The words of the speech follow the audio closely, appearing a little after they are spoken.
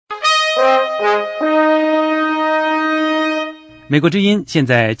美国之音现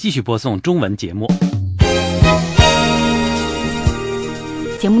在继续播送中文节目。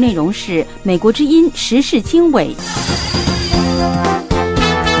节目内容是美国之音时事经纬。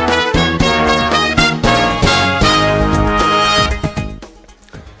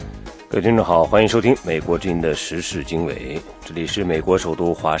各位听众好，欢迎收听美国之音的时事经纬，这里是美国首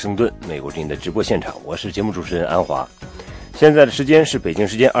都华盛顿美国之音的直播现场，我是节目主持人安华。现在的时间是北京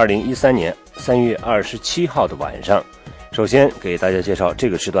时间2013年3月27号的晚上。首先给大家介绍这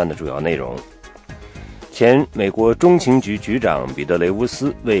个时段的主要内容。前美国中情局局长彼得·雷乌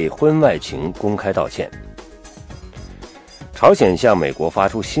斯为婚外情公开道歉。朝鲜向美国发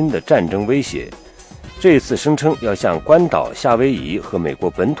出新的战争威胁，这次声称要向关岛、夏威夷和美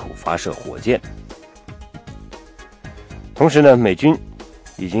国本土发射火箭。同时呢，美军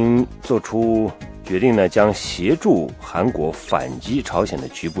已经做出决定呢，将协助韩国反击朝鲜的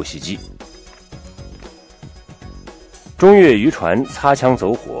局部袭击。中越渔船擦枪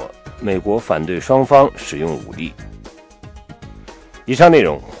走火，美国反对双方使用武力。以上内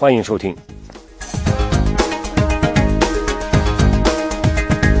容欢迎收听。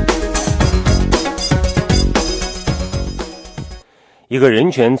一个人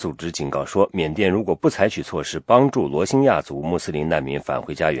权组织警告说，缅甸如果不采取措施帮助罗兴亚族穆斯林难民返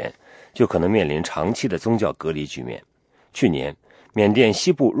回家园，就可能面临长期的宗教隔离局面。去年，缅甸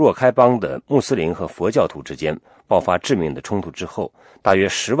西部若开邦的穆斯林和佛教徒之间爆发致命的冲突之后，大约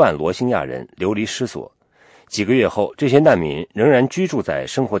10万罗兴亚人流离失所。几个月后，这些难民仍然居住在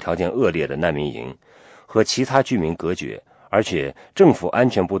生活条件恶劣的难民营，和其他居民隔绝，而且政府安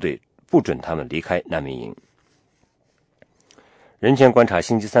全部队不准他们离开难民营。人权观察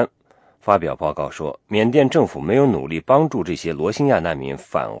星期三发表报告说，缅甸政府没有努力帮助这些罗兴亚难民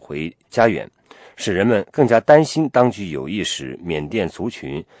返回家园，使人们更加担心当局有意使缅甸族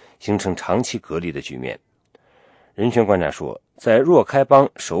群形成长期隔离的局面。人权观察说，在若开邦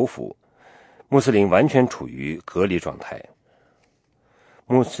首府，穆斯林完全处于隔离状态。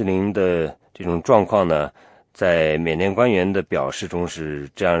穆斯林的这种状况呢，在缅甸官员的表示中是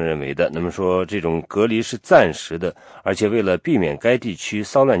这样认为的。那么说，这种隔离是暂时的，而且为了避免该地区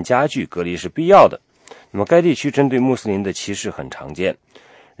骚乱加剧，隔离是必要的。那么该地区针对穆斯林的歧视很常见。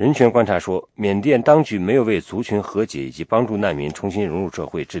人权观察说，缅甸当局没有为族群和解以及帮助难民重新融入社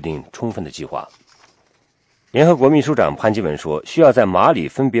会制定充分的计划。联合国秘书长潘基文说，需要在马里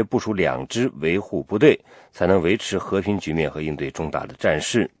分别部署2支维护部队，才能维持和平局面和应对重大的战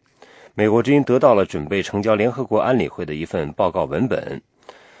事。美国之音得到了准备呈交联合国安理会的一份报告文本。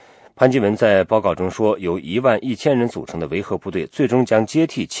潘基文在报告中说，由11000人组成的维和部队最终将接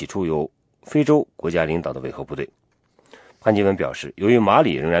替起初由非洲国家领导的维和部队。潘基文表示，由于马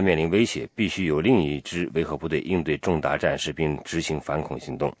里仍然面临威胁，必须有另一支维和部队应对重大战事并执行反恐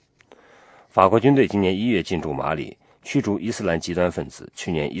行动。法国军队今年1月进驻马里，驱逐伊斯兰极端分子。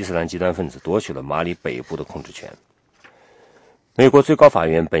去年，伊斯兰极端分子夺取了马里北部的控制权。美国最高法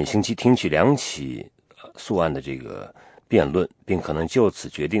院本星期听取2起诉案的这个辩论，并可能就此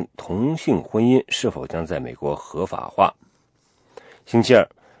决定同性婚姻是否将在美国合法化。星期二，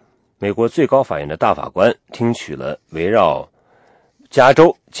美国最高法院的大法官听取了围绕加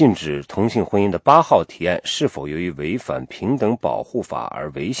州禁止同性婚姻的8号提案是否由于违反平等保护法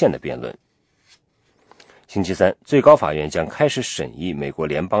而违宪的辩论。星期三，最高法院将开始审议美国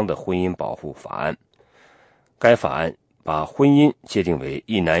联邦的婚姻保护法案。该法案把婚姻界定为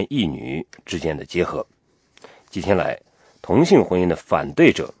一男一女之间的结合。几天来，同性婚姻的反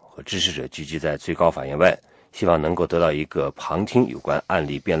对者和支持者聚集在最高法院外，希望能够得到一个旁听有关案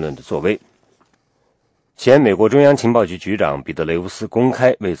例辩论的座位。前美国中央情报局局长彼得·雷乌斯公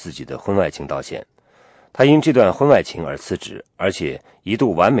开为自己的婚外情道歉，他因这段婚外情而辞职，而且一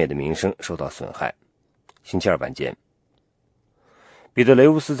度完美的名声受到损害。星期二晚间，彼得·雷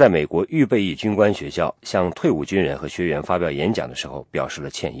乌斯在美国预备役军官学校向退伍军人和学员发表演讲的时候表示了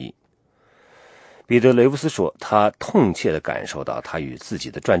歉意。彼得·雷乌斯说，他痛切地感受到他与自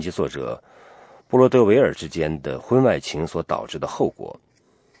己的传记作者布罗德维尔之间的婚外情所导致的后果。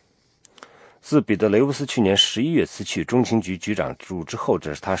自彼得·雷乌斯去年11月辞去中情局局长职务之后，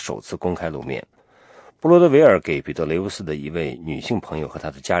这是他首次公开露面。布罗德维尔给彼得·雷乌斯的一位女性朋友和他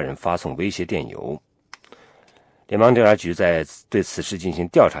的家人发送威胁电邮。联邦调查局在对此事进行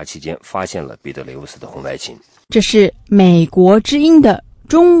调查期间，发现了彼得·雷乌斯的婚外情。这是美国之音的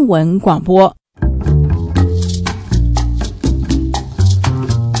中文广播。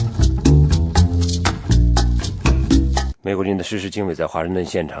美国之音的时事经纬在华盛顿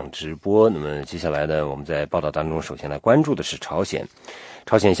现场直播。那么接下来呢，我们在报道当中首先来关注的是朝鲜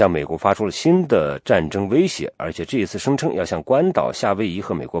朝鲜向美国发出了新的战争威胁，而且这一次声称要向关岛、夏威夷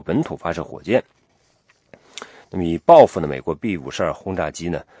和美国本土发射火箭。那么以报复呢，美国 B-52 轰炸机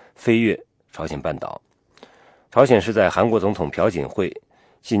呢飞越朝鲜半岛。朝鲜是在韩国总统朴槿惠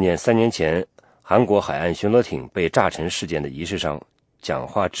纪念3年前韩国海岸巡逻艇被炸沉事件的仪式上讲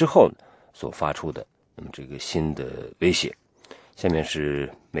话之后所发出的那么这个新的威胁。下面是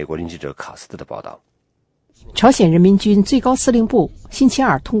美国人记者卡斯特的报道。朝鲜人民军最高司令部星期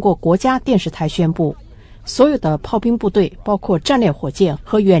二通过国家电视台宣布，所有的炮兵部队，包括战略火箭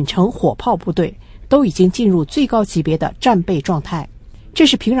和远程火炮部队，都已经进入最高级别的战备状态。这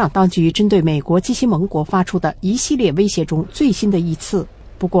是平壤当局针对美国及其盟国发出的一系列威胁中最新的一次。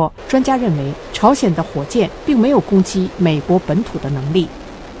不过，专家认为，朝鲜的火箭并没有攻击美国本土的能力。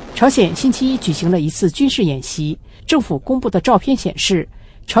朝鲜星期一举行了一次军事演习，政府公布的照片显示，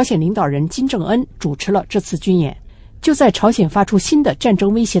朝鲜领导人金正恩主持了这次军演。就在朝鲜发出新的战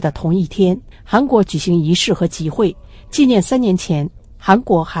争威胁的同一天，韩国举行仪式和集会，纪念3年前韩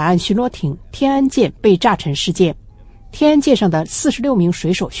国海岸巡逻艇天安舰被炸沉事件。天安舰上的46名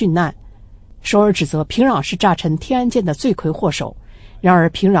水手殉难。首尔指责平壤是炸沉天安舰的罪魁祸首，然而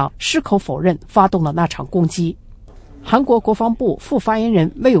平壤矢口否认发动了那场攻击。韩国国防部副发言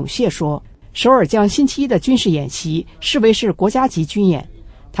人魏永燮说，首尔将星期一的军事演习视为是国家级军演。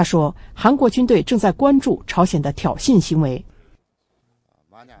他说，韩国军队正在关注朝鲜的挑衅行为。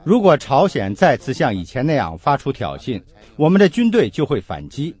如果朝鲜再次像以前那样发出挑衅，我们的军队就会反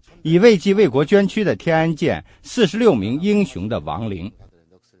击，以慰藉为国捐躯的天安舰46名英雄的亡灵。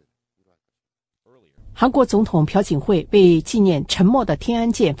韩国总统朴槿惠为纪念沉没的天安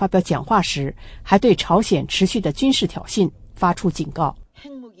舰发表讲话时，还对朝鲜持续的军事挑衅发出警告。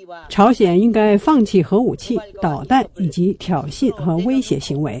朝鲜应该放弃核武器、导弹以及挑衅和威胁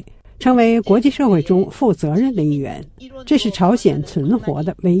行为，成为国际社会中负责任的一员，这是朝鲜存活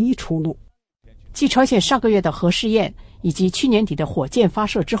的唯一出路。继朝鲜上个月的核试验以及去年底的火箭发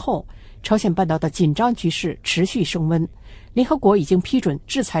射之后，朝鲜半岛的紧张局势持续升温。联合国已经批准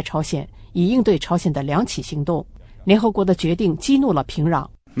制裁朝鲜，以应对朝鲜的2起行动。联合国的决定激怒了平壤。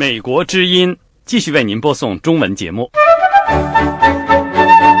美国之音继续为您播送中文节目。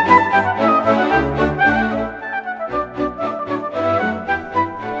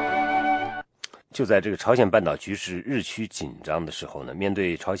就在这个朝鲜半岛局势日趋紧张的时候呢，面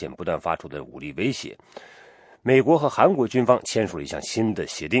对朝鲜不断发出的武力威胁，美国和韩国军方签署了一项新的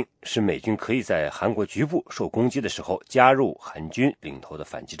协定，使美军可以在韩国局部受攻击的时候加入韩军领头的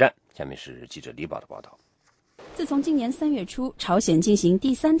反击战。下面是记者李宝的报道。自从今年3月初朝鲜进行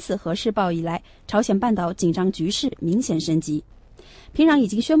第3次核试爆以来，朝鲜半岛紧张局势明显升级。平壤已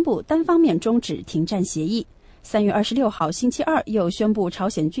经宣布单方面终止停战协议。3月26号星期二又宣布朝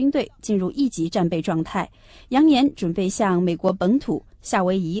鲜军队进入1级战备状态，扬言准备向美国本土、夏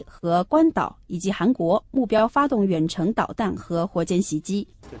威夷和关岛以及韩国目标发动远程导弹和火箭袭击。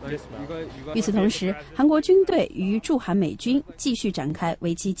与此同时，韩国军队与驻韩美军继续展开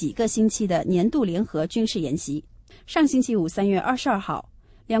为期几个星期的年度联合军事演习。上星期五3月22号，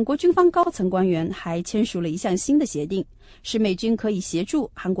两国军方高层官员还签署了一项新的协定，使美军可以协助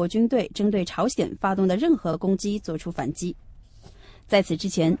韩国军队针对朝鲜发动的任何攻击作出反击。在此之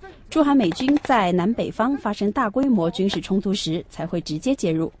前，驻韩美军在南北方发生大规模军事冲突时才会直接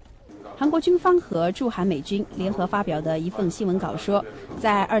介入。韩国军方和驻韩美军联合发表的一份新闻稿说，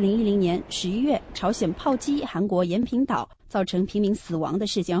在2010年11月朝鲜炮击韩国延平岛造成平民死亡的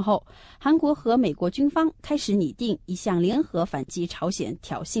事件后，韩国和美国军方开始拟定一项联合反击朝鲜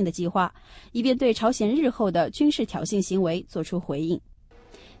挑衅的计划，以便对朝鲜日后的军事挑衅行为作出回应。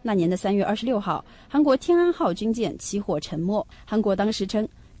那年的3月26号，韩国天安号军舰起火沉没，韩国当时称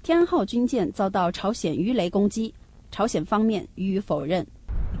天安号军舰遭到朝鲜鱼雷攻击，朝鲜方面予以否认。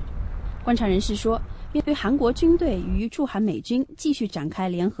观察人士说，面对韩国军队与驻韩美军继续展开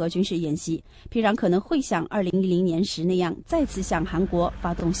联合军事演习，平壤可能会像2010年时那样再次向韩国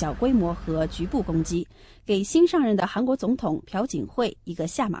发动小规模和局部攻击，给新上任的韩国总统朴槿惠一个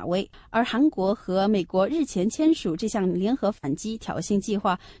下马威。而韩国和美国日前签署这项联合反击挑衅计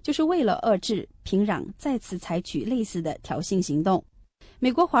划，就是为了遏制平壤再次采取类似的挑衅行动。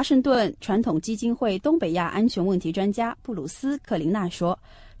美国华盛顿传统基金会东北亚安全问题专家布鲁斯·克林纳说，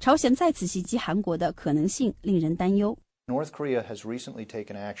朝鲜再次袭击韩国的可能性令人担忧。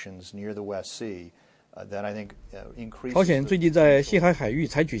朝鲜最近在西海海域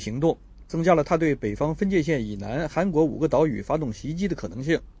采取行动，增加了他对北方分界线以南韩国5个岛屿发动袭击的可能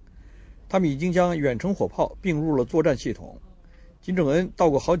性。他们已经将远程火炮并入了作战系统。金正恩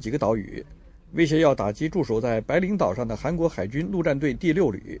到过好几个岛屿，威胁要打击驻守在白领岛上的韩国海军陆战队第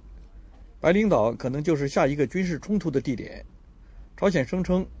6旅。白领岛可能就是下一个军事冲突的地点。朝鲜声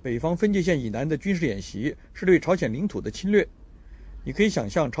称北方分界线以南的军事演习是对朝鲜领土的侵略。你可以想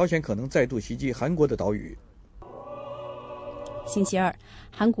象，朝鲜可能再度袭击韩国的岛屿。星期二，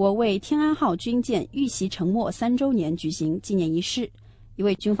韩国为天安号军舰遇袭沉没3周年举行纪念仪式。一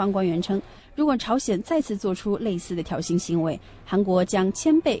位军方官员称，如果朝鲜再次做出类似的挑衅行为，韩国将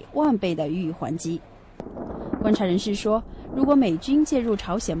千倍、万倍地予以还击。观察人士说，如果美军介入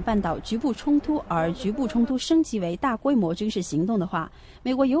朝鲜半岛局部冲突，而局部冲突升级为大规模军事行动的话，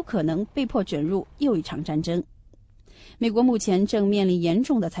美国有可能被迫卷入又一场战争。美国目前正面临严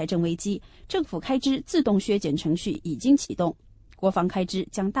重的财政危机，政府开支自动削减程序已经启动，国防开支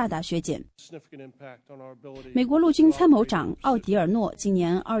将大大削减。美国陆军参谋长奥迪尔诺今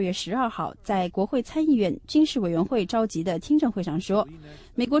年2月12号在国会参议院军事委员会召集的听证会上说，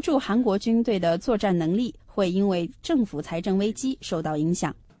美国驻韩国军队的作战能力会因为政府财政危机受到影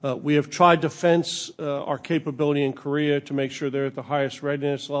响。We have tried to fence our capability in Korea to make sure they're at the highest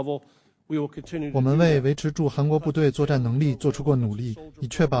readiness level.我们为维持驻韩国部队作战能力做出过努力，以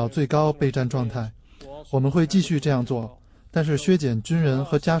确保最高备战状态。我们会继续这样做，但是削减军人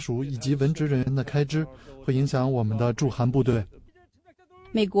和家属以及文职人员的开支会影响我们的驻韩部队。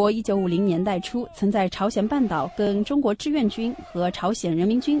美国1950年代初曾在朝鲜半岛跟中国志愿军和朝鲜人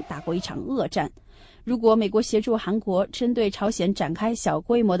民军打过一场恶战。如果美国协助韩国针对朝鲜展开小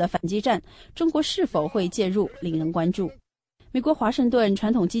规模的反击战，中国是否会介入，令人关注。美国华盛顿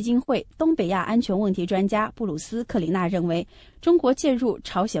传统基金会东北亚安全问题专家布鲁斯·克里纳认为，中国介入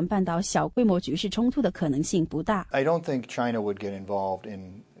朝鲜半岛小规模局势冲突的可能性不大。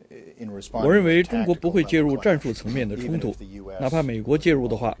我认为中国不会介入战术层面的冲突，哪怕美国介入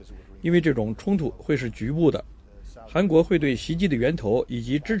的话，因为这种冲突会是局部的。韩国会对袭击的源头以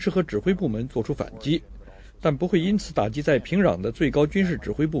及支持和指挥部门做出反击，但不会因此打击在平壤的最高军事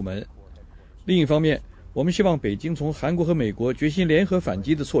指挥部门。另一方面，我们希望北京从韩国和美国决心联合反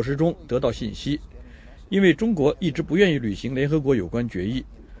击的措施中得到信息，因为中国一直不愿意履行联合国有关决议，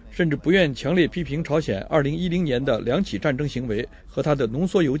甚至不愿强烈批评朝鲜2010年的2起战争行为和他的浓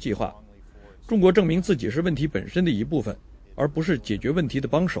缩铀计划。中国证明自己是问题本身的一部分，而不是解决问题的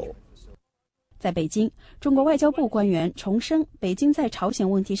帮手。在北京，中国外交部官员重申北京在朝鲜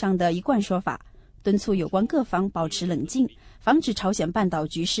问题上的一贯说法，敦促有关各方保持冷静，防止朝鲜半岛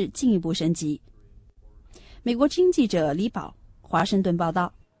局势进一步升级。美国之音记者李宝，华盛顿报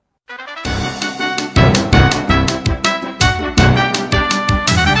道。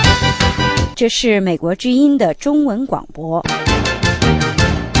这是美国之音的中文广播。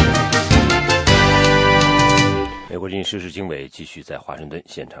美国之音时事经纬继续在华盛顿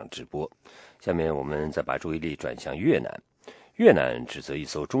现场直播。下面我们再把注意力转向越南。越南指责一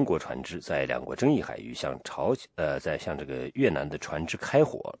艘中国船只在两国争议海域向这个越南的船只开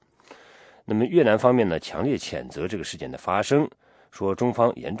火。那么越南方面呢，强烈谴责这个事件的发生，说中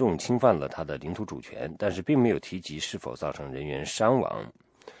方严重侵犯了他的领土主权，但是并没有提及是否造成人员伤亡。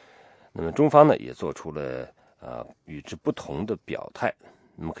那么中方呢也做出了与之不同的表态。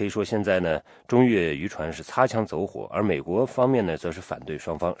那么可以说现在呢，中越渔船是擦枪走火，而美国方面呢则是反对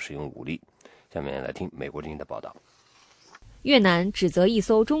双方使用武力。下面来听美国之音的报道。越南指责一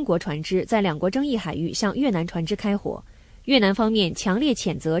艘中国船只在两国争议海域向越南船只开火。越南方面强烈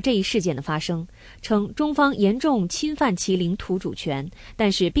谴责这一事件的发生，称中方严重侵犯其领土主权，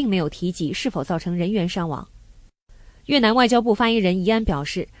但是并没有提及是否造成人员伤亡。越南外交部发言人怡安表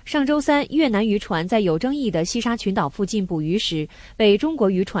示，上周三，越南渔船在有争议的西沙群岛附近捕鱼时，被中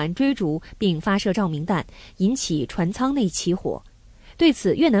国渔船追逐并发射照明弹，引起船舱内起火。对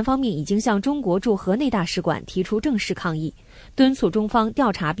此，越南方面已经向中国驻河内大使馆提出正式抗议，敦促中方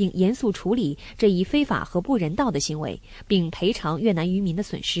调查并严肃处理这一非法和不人道的行为，并赔偿越南渔民的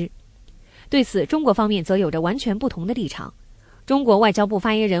损失。对此，中国方面则有着完全不同的立场。中国外交部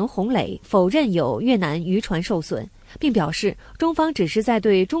发言人洪磊否认有越南渔船受损，并表示中方只是在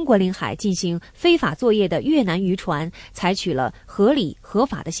对中国领海进行非法作业的越南渔船采取了合理合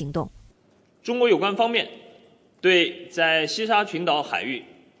法的行动。中国有关方面对在西沙群岛海域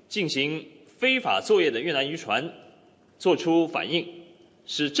进行非法作业的越南渔船作出反应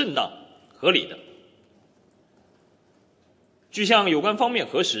是正当合理的。据向有关方面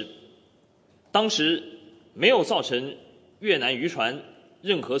核实，当时没有造成越南渔船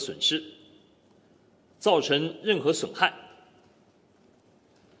任何损失，造成任何损害。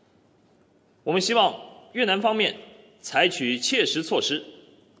我们希望越南方面采取切实措施，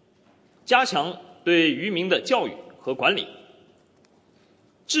加强对渔民的教育和管理，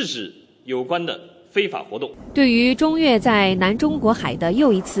制止有关的非法活动。对于中越在南中国海的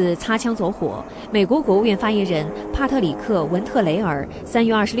又一次擦枪走火，美国国务院发言人帕特里克·文特雷尔3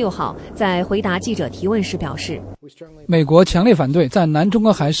月26号在回答记者提问时表示，美国强烈反对在南中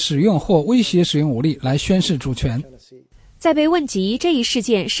国海使用或威胁使用武力来宣示主权。在被问及这一事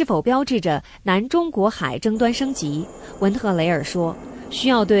件是否标志着南中国海争端升级，文特雷尔说，需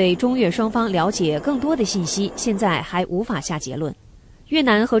要对中越双方了解更多的信息，现在还无法下结论。越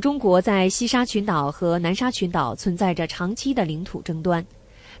南和中国在西沙群岛和南沙群岛存在着长期的领土争端，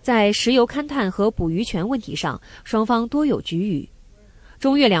在石油勘探和捕鱼权问题上，双方多有龃龉。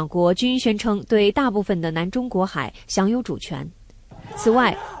中越两国均宣称对大部分的南中国海享有主权。此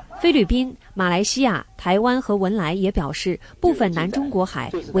外，菲律宾、马来西亚、台湾和文莱也表示部分南中国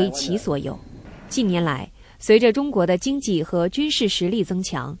海为其所有。近年来，随着中国的经济和军事实力增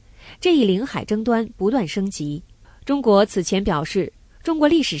强，这一领海争端不断升级。中国此前表示，中国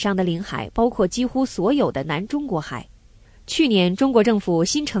历史上的领海包括几乎所有的南中国海。去年，中国政府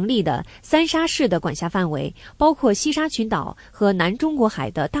新成立的三沙市的管辖范围包括西沙群岛和南中国海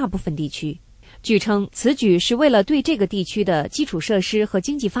的大部分地区。据称，此举是为了对这个地区的基础设施和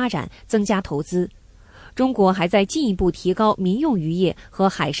经济发展增加投资。中国还在进一步提高民用渔业和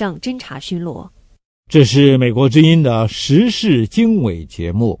海上侦察巡逻。这是美国之音的时事经纬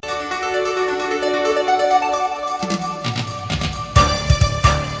节目。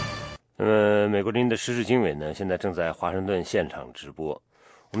美国之音的时事经纬呢，现在正在华盛顿现场直播。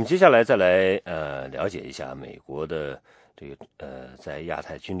我们接下来再来了解一下美国的这个在亚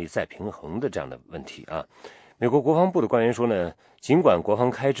太军力再平衡的这样的问题啊。美国国防部的官员说呢，尽管国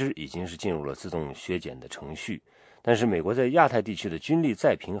防开支已经是进入了自动削减的程序，但是美国在亚太地区的军力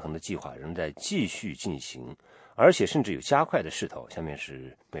再平衡的计划仍在继续进行，而且甚至有加快的势头。下面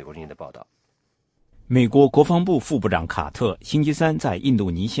是美国之音的报道。美国国防部副部长卡特星期三在印度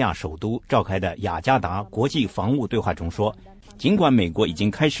尼西亚首都召开的雅加达国际防务对话中说，尽管美国已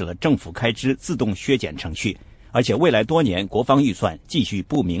经开始了政府开支自动削减程序，而且未来多年国防预算继续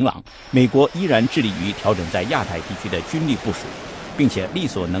不明朗，美国依然致力于调整在亚太地区的军力部署，并且力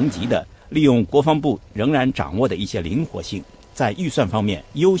所能及的利用国防部仍然掌握的一些灵活性，在预算方面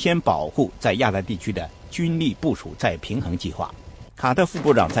优先保护在亚太地区的军力部署再平衡计划。卡特副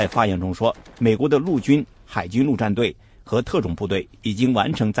部长在发言中说，美国的陆军、海军陆战队和特种部队已经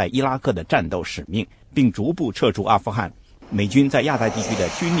完成在伊拉克的战斗使命，并逐步撤出阿富汗。美军在亚太地区的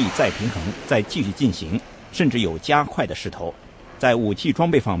军力再平衡在继续进行，甚至有加快的势头。在武器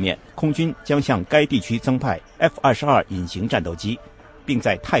装备方面，空军将向该地区增派 F-22 隐形战斗机，并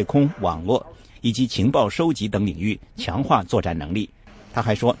在太空、网络以及情报收集等领域强化作战能力。他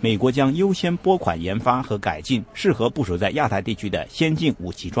还说，美国将优先拨款研发和改进适合部署在亚太地区的先进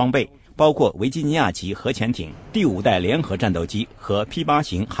武器装备，包括维吉尼亚级核潜艇、第5代联合战斗机和 P-8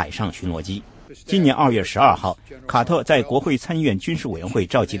 型海上巡逻机。今年2月12号，卡特在国会参议院军事委员会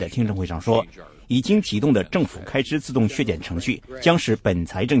召集的听证会上说，已经启动的政府开支自动削减程序将使本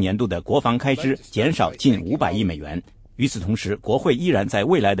财政年度的国防开支减少近500亿美元。与此同时，国会依然在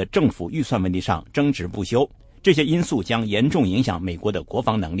未来的政府预算问题上争执不休，这些因素将严重影响美国的国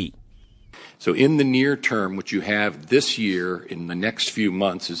防能力。So in the near term, what you have this year in the next few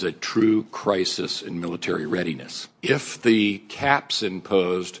months is a true crisis in military readiness. If the caps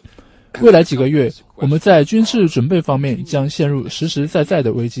imposed 未来几个月，我们在军事准备方面将陷入实实在在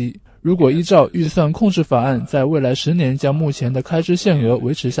的危机。如果依照预算控制法案在未来10年将目前的开支限额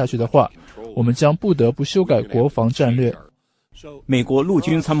维持下去的话，我们将不得不修改国防战略。美国陆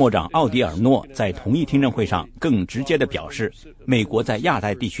军参谋长奥迪尔诺在同一听证会上更直接地表示，美国在亚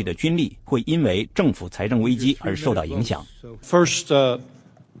太地区的军力会因为政府财政危机而受到影响。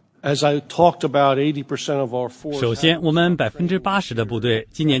首先，我们80%的部队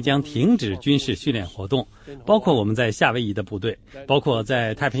今年将停止军事训练活动，包括我们在夏威夷的部队，包括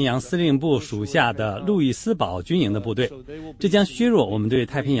在太平洋司令部属下的路易斯堡军营的部队。这将削弱我们对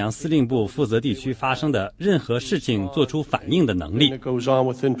太平洋司令部负责地区发生的任何事情做出反应的能力。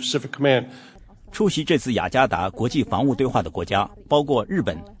出席这次雅加达国际防务对话的国家包括日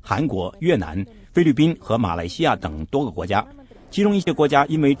本、韩国、越南、菲律宾和马来西亚等多个国家。其中一些国家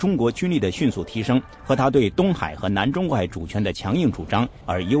因为中国军力的迅速提升和他对东海和南中国海主权的强硬主张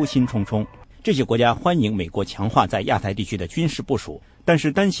而忧心忡忡。这些国家欢迎美国强化在亚太地区的军事部署，但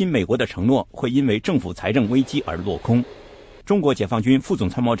是担心美国的承诺会因为政府财政危机而落空。中国解放军副总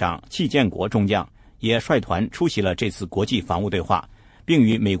参谋长戚建国中将也率团出席了这次国际防务对话，并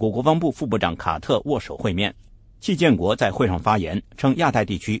与美国国防部副部长卡特握手会面。戚建国在会上发言称，亚太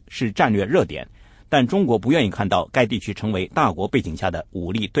地区是战略热点，但中国不愿意看到该地区成为大国背景下的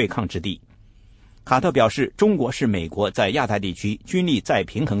武力对抗之地。卡特表示，中国是美国在亚太地区军力再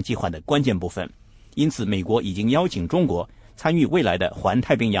平衡计划的关键部分。因此美国已经邀请中国参与未来的环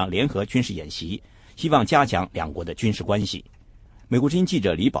太平洋联合军事演习，希望加强两国的军事关系。美国之音记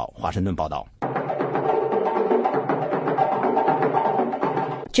者李宝华盛顿报道。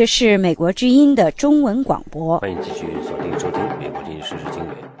这是美国之音的中文广播。欢迎继续锁定收听美国之音时事经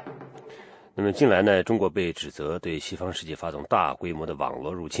纬。那么近来呢，中国被指责对西方世界发动大规模的网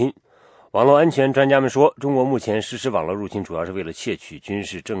络入侵。网络安全专家们说，中国目前实施网络入侵主要是为了窃取军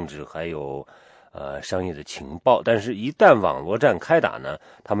事、政治还有商业的情报，但是一旦网络战开打呢，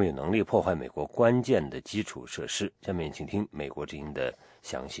他们有能力破坏美国关键的基础设施。下面请听美国之音的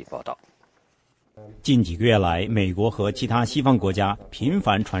详细报道。近几个月来，美国和其他西方国家频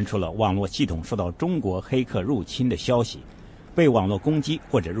繁传出了网络系统受到中国黑客入侵的消息。被网络攻击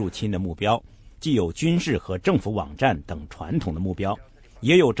或者入侵的目标既有军事和政府网站等传统的目标，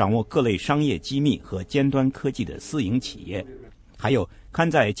也有掌握各类商业机密和尖端科技的私营企业，还有刊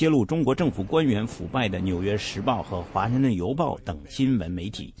载揭露中国政府官员腐败的《纽约时报》和《华盛顿邮报》等新闻媒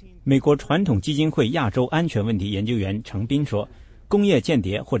体。美国传统基金会亚洲安全问题研究员程斌说，工业间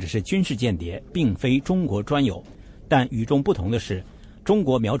谍或者是军事间谍并非中国专有，但与众不同的是，中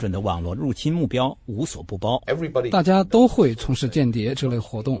国瞄准的网络入侵目标无所不包。大家都会从事间谍这类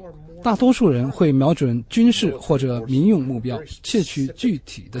活动，大多数人会瞄准军事或者民用目标，窃取具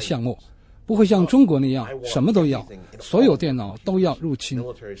体的项目，不会像中国那样什么都要，所有电脑都要入侵，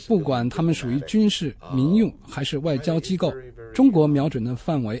不管他们属于军事、民用还是外交机构，中国瞄准的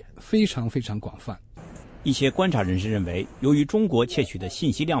范围非常非常广泛。一些观察人士认为，由于中国窃取的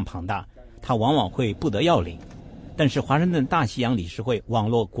信息量庞大，它往往会不得要领。但是华盛顿大西洋理事会网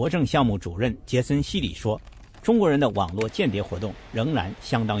络国政项目主任杰森·希里说，中国人的网络间谍活动仍然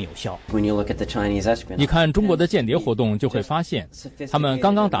相当有效。你看中国的间谍活动，就会发现他们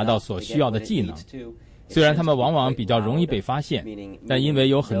刚刚达到所需要的技能。虽然他们往往比较容易被发现，但因为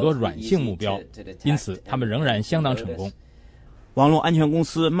有很多软性目标，因此他们仍然相当成功。网络安全公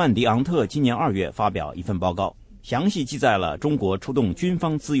司曼迪昂特今年2月发表一份报告，详细记载了中国出动军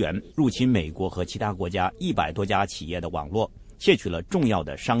方资源入侵美国和其他国家100多家企业的网络，窃取了重要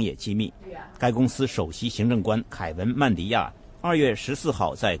的商业机密。该公司首席行政官凯文·曼迪亚2月14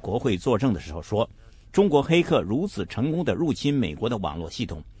号在国会作证的时候说，中国黑客如此成功地入侵美国的网络系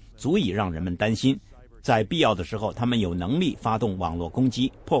统，足以让人们担心，在必要的时候他们有能力发动网络攻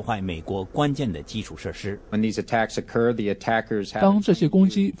击，破坏美国关键的基础设施。当这些攻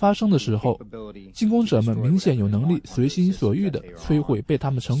击发生的时候，进攻者们明显有能力随心所欲地摧毁被他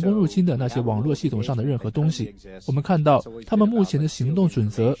们成功入侵的那些网络系统上的任何东西。我们看到他们目前的行动准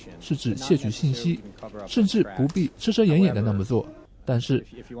则是指窃取信息，甚至不必遮遮掩掩地那么做。但是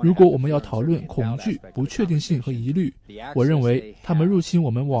如果我们要讨论恐惧、不确定性和疑虑，我认为他们入侵我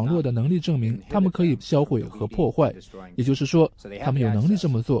们网络的能力证明他们可以销毁和破坏，也就是说他们有能力这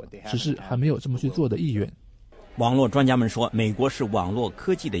么做，只是还没有这么去做的意愿。网络专家们说，美国是网络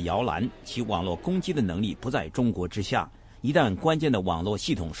科技的摇篮，其网络攻击的能力不在中国之下。一旦关键的网络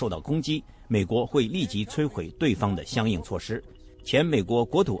系统受到攻击，美国会立即摧毁对方的相应措施。前美国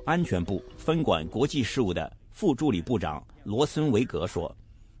国土安全部分管国际事务的副助理部长罗森维格说，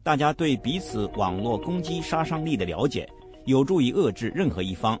大家对彼此网络攻击杀伤力的了解，有助于遏制任何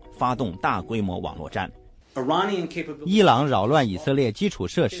一方发动大规模网络战。伊朗扰乱以色列基础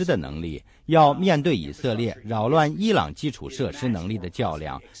设施的能力，要面对以色列扰乱伊朗基础设施能力的较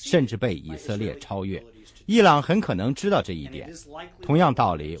量，甚至被以色列超越。伊朗很可能知道这一点。同样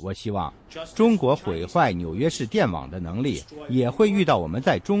道理，我希望中国毁坏纽约市电网的能力，也会遇到我们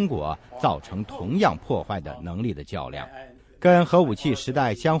在中国造成同样破坏的能力的较量。跟核武器时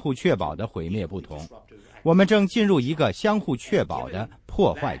代相互确保的毁灭不同，我们正进入一个相互确保的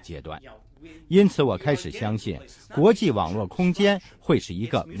破坏阶段。因此我开始相信国际网络空间会是一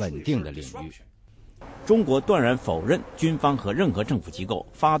个稳定的领域。中国断然否认军方和任何政府机构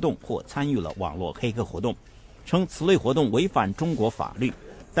发动或参与了网络黑客活动，称此类活动违反中国法律。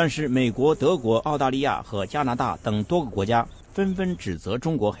但是美国、德国、澳大利亚和加拿大等多个国家纷纷指责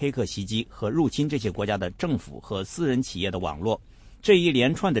中国黑客袭击和入侵这些国家的政府和私人企业的网络。这一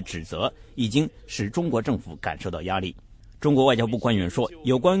连串的指责已经使中国政府感受到压力。中国外交部官员说，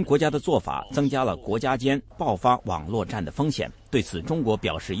有关国家的做法增加了国家间爆发网络战的风险，对此中国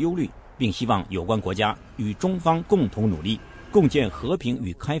表示忧虑，并希望有关国家与中方共同努力，共建和平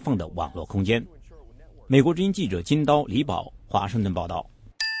与开放的网络空间。美国之音记者金刀、李宝，华盛顿报道。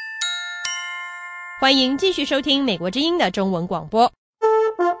欢迎继续收听美国之音的中文广播。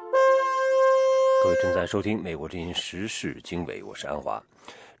各位正在收听美国之音时事经纬，我是安华。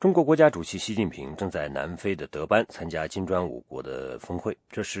中国国家主席习近平正在南非的德班参加金砖5国的峰会，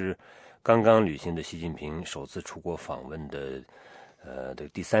这是刚刚履行的习近平首次出国访问的这个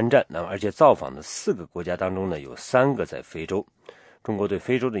第3站。那么而且造访的4个国家当中呢，有3个在非洲。中国对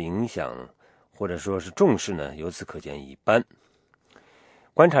非洲的影响或者说是重视呢，由此可见一斑。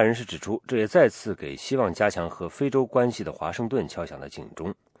观察人士指出，这也再次给希望加强和非洲关系的华盛顿敲响了警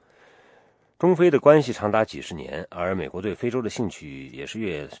钟。中非的关系长达几十年，而美国对非洲的兴趣也是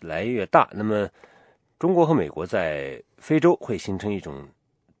越来越大。那么中国和美国在非洲会形成一种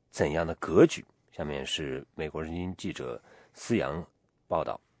怎样的格局？下面是美国之音记者思阳报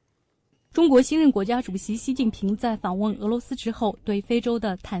道。中国新任国家主席习近平在访问俄罗斯之后，对非洲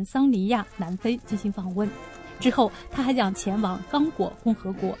的坦桑尼亚、南非进行访问。之后，他还将前往刚果共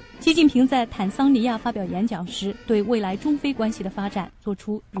和国。习近平在坦桑尼亚发表演讲时，对未来中非关系的发展做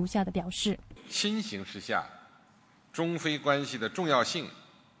出如下的表示：新形势下，中非关系的重要性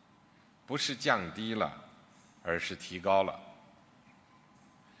不是降低了，而是提高了；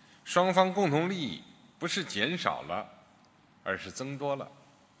双方共同利益不是减少了，而是增多了。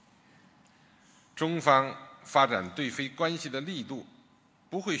中方发展对非关系的力度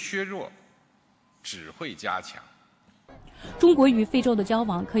不会削弱，只会加强。中国与非洲的交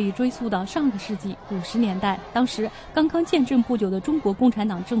往可以追溯到上个世纪50年代，当时刚刚建政不久的中国共产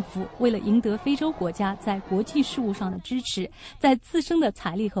党政府，为了赢得非洲国家在国际事务上的支持，在自身的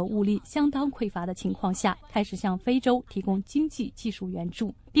财力和物力相当匮乏的情况下，开始向非洲提供经济技术援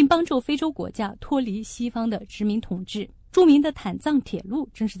助，并帮助非洲国家脱离西方的殖民统治。著名的坦藏铁路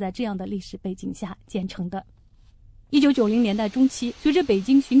正是在这样的历史背景下建成的。1990年代中期，随着北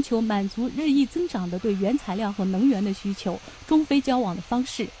京寻求满足日益增长的对原材料和能源的需求，中非交往的方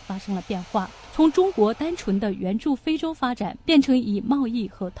式发生了变化，从中国单纯的援助非洲发展，变成以贸易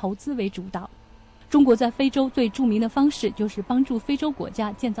和投资为主导。中国在非洲最著名的方式就是帮助非洲国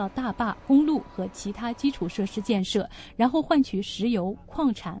家建造大坝、公路和其他基础设施建设，然后换取石油、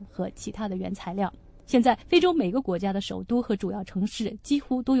矿产和其他的原材料。现在，非洲每个国家的首都和主要城市几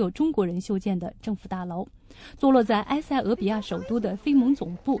乎都有中国人修建的政府大楼。坐落在埃塞俄比亚首都的非盟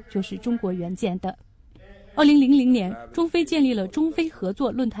总部就是中国援建的。2000年，中非建立了中非合作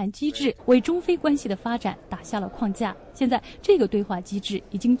论坛机制，为中非关系的发展打下了框架。现在，这个对话机制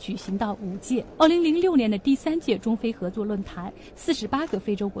已经举行到5届。2006年的第3届中非合作论坛，48个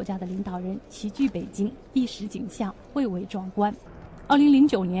非洲国家的领导人齐聚北京，一时景象蔚为壮观。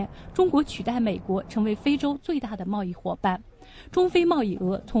2009年，中国取代美国成为非洲最大的贸易伙伴。中非贸易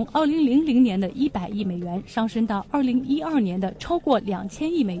额从2000年的100亿美元上升到2012年的超过2000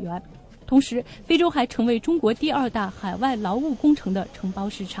亿美元。同时，非洲还成为中国第2大海外劳务工程的承包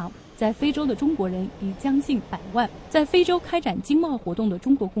市场。在非洲的中国人已将近100万，在非洲开展经贸活动的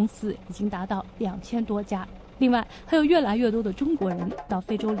中国公司已经达到2000多家。另外，还有越来越多的中国人到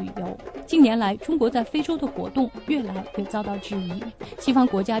非洲旅游。近年来，中国在非洲的活动越来越遭到质疑。西方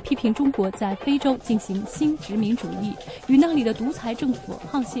国家批评中国在非洲进行新殖民主义，与那里的独裁政府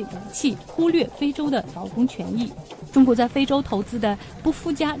沆瀣一气，忽略非洲的劳工权益。中国在非洲投资的不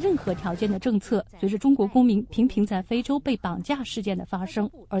附加任何条件的政策，随着中国公民频频在非洲被绑架事件的发生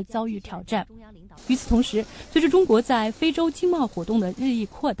而遭遇挑战。与此同时，随着中国在非洲经贸活动的日益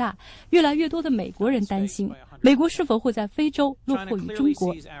扩大，越来越多的美国人担心美国是否会在非洲落后于中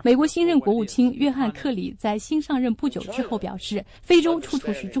国。美国新任国务卿约翰·克里在新上任不久之后表示，非洲处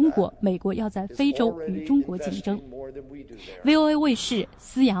处是中国，美国要在非洲与中国竞争。VOA 卫视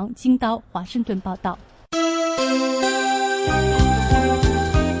思阳、金刀华盛顿报道。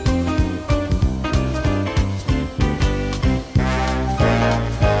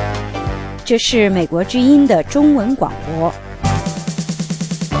这是美国之音的中文广播。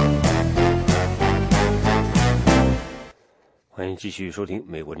欢迎继续收听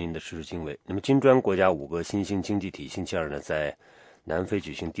美国之音的时事经纬。那么，金砖国家5个新兴经济体星期二呢，在南非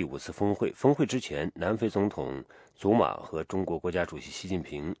举行第5次峰会。峰会之前，南非总统祖马和中国国家主席习近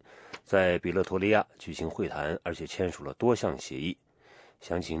平在比勒陀利亚举行会谈，而且签署了多项协议。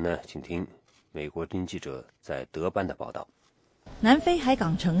详情呢，请听美国之音记者在德班的报道。南非海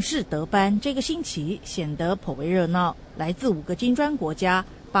港城市德班这个星期显得颇为热闹，来自5个金砖国家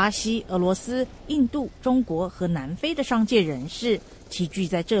巴西、俄罗斯、印度、中国和南非的商界人士齐聚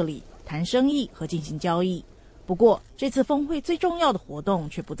在这里谈生意和进行交易。不过，这次峰会最重要的活动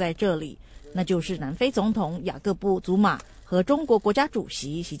却不在这里，那就是南非总统雅各布·祖马和中国国家主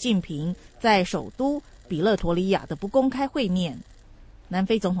席习近平在首都比勒陀利亚的不公开会面。南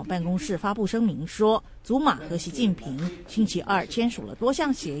非总统办公室发布声明说，祖马和习近平星期二签署了多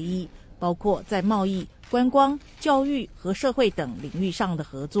项协议，包括在贸易、观光、教育和社会等领域上的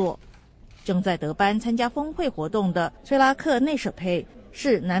合作。正在德班参加峰会活动的崔拉克内舍佩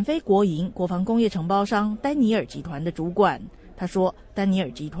是南非国营国防工业承包商丹尼尔集团的主管，他说，丹尼尔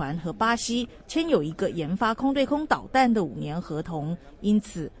集团和巴西签有一个研发空对空导弹的5年合同，因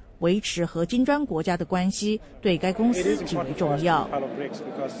此维持和金砖国家的关系对该公司极为重要。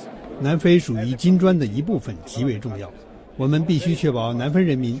南非属于金砖的一部分，极为重要。我们必须确保南非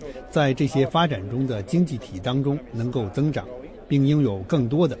人民在这些发展中的经济体当中能够增长，并拥有更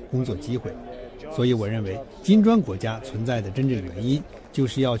多的工作机会。所以我认为金砖国家存在的真正原因就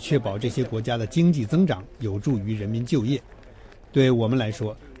是要确保这些国家的经济增长有助于人民就业。对我们来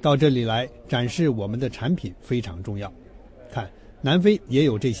说，到这里来展示我们的产品非常重要。看，南非也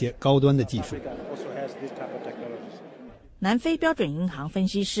有这些高端的技术。南非标准银行分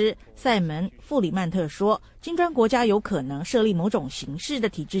析师塞门·弗里曼特说，金砖国家有可能设立某种形式的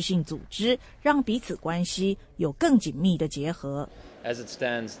体制性组织，让彼此关系有更紧密的结合。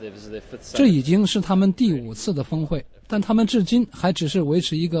这已经是他们第5次的峰会，但他们至今还只是维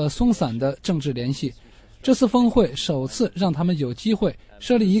持一个松散的政治联系。这次峰会首次让他们有机会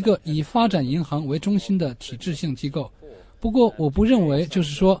设立一个以发展银行为中心的体制性机构。不过我不认为就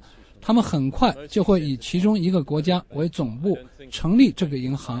是说他们很快就会以其中一个国家为总部成立这个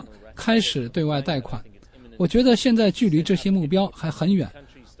银行，开始对外贷款。我觉得现在距离这些目标还很远。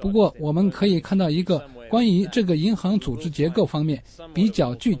不过我们可以看到一个关于这个银行组织结构方面比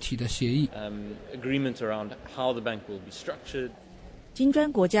较具体的协议。金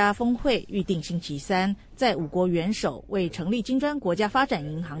砖国家峰会预定星期3在5国元首为成立金砖国家发展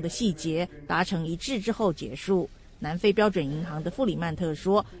银行的细节达成一致之后结束。南非标准银行的弗里曼特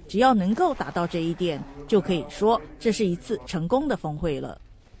说，只要能够达到这一点，就可以说这是一次成功的峰会了。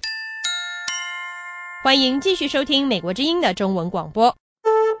欢迎继续收听美国之音的中文广播。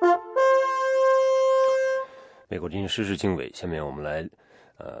美国之音时事经纬，下面我们来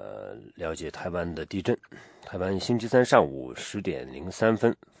了解台湾的地震。台湾星期3上午10点03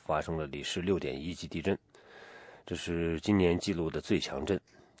分发生了里氏6.1级地震，这是今年记录的最强震。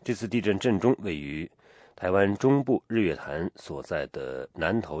这次地震震中位于台湾中部日月潭所在的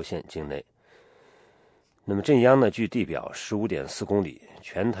南投县境内。那么震央呢，距地表15.4公里，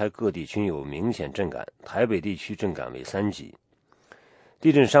全台各地均有明显震感，台北地区震感为3级。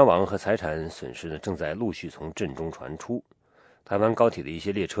地震伤亡和财产损失呢，正在陆续从震中传出。台湾高铁的一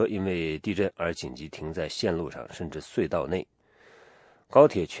些列车因为地震而紧急停在线路上，甚至隧道内。高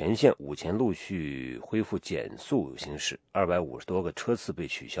铁全线午前陆续恢复减速行驶，250多个车次被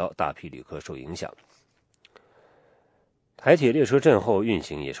取消，大批旅客受影响。台铁列车震后运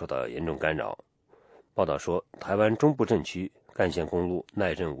行也受到严重干扰。报道说，台湾中部震区干线公路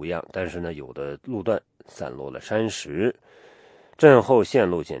耐震无恙，但是呢，有的路段散落了山石。震后线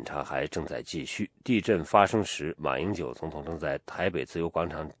路检查还正在继续。地震发生时，马英九总统正在台北自由广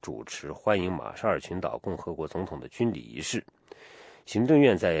场主持欢迎马绍尔群岛共和国总统的军礼仪式。行政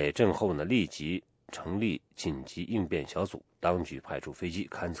院在震后呢，立即成立紧急应变小组，当局派出飞机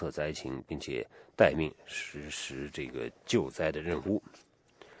勘测灾情，并且待命实施这个救灾的任务。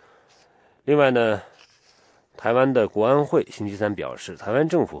另外呢，台湾的国安会星期3表示，台湾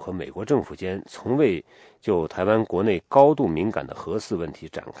政府和美国政府间从未就台湾国内高度敏感的核四问题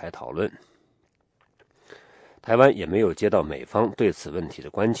展开讨论，台湾也没有接到美方对此问题的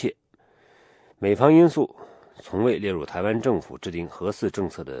关切，美方因素从未列入台湾政府制定核四政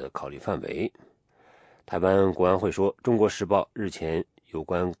策的考虑范围。台湾国安会说，中国时报日前有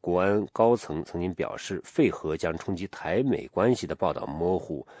关国安高层曾经表示废核将冲击台美关系的报道模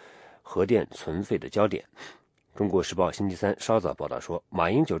糊核电存废的焦点。中国时报星期3稍早报道说，马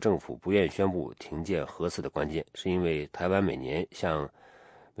英九政府不愿宣布停建核四的关键，是因为台湾每年向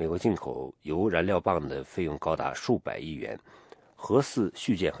美国进口铀燃料棒的费用高达数百亿元，核四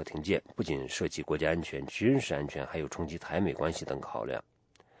续建和停建不仅涉及国家安全、军事安全，还有冲击台美关系等考量。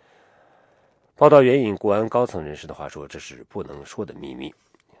报道援引国安高层人士的话说，这是不能说的秘密。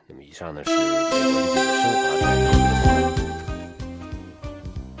那么以上呢是美国生活的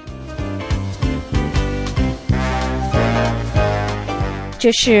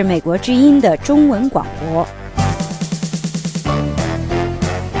这是美国之音的中文广播。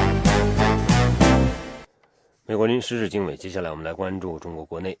美国时事经纬，接下来我们来关注中国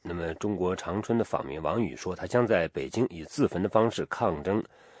国内。那么中国长春的访民王宇说，他将在北京以自焚的方式抗争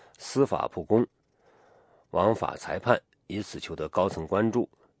司法不公、枉法裁判，以此求得高层关注，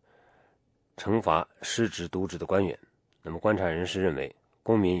惩罚失职渎职的官员。那么观察人士认为，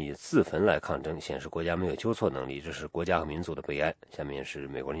公民以自焚来抗争，显示国家没有纠错能力，这是国家和民族的悲哀。下面是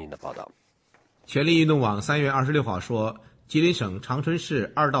美国人的报道。权力运动网3月26号说，吉林省长春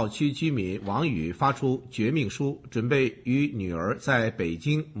市二道区居民王宇发出绝命书，准备与女儿在北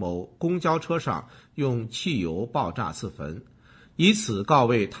京某公交车上用汽油爆炸自焚，以此告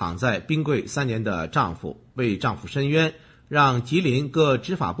慰躺在冰柜3年的丈夫，为丈夫申冤，让吉林各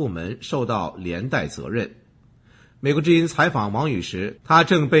执法部门受到连带责任。美国之音采访王宇时，他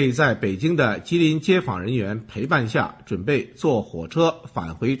正被在北京的吉林接访人员陪伴下，准备坐火车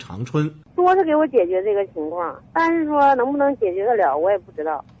返回长春。说是给我解决这个情况，但是说能不能解决得了我也不知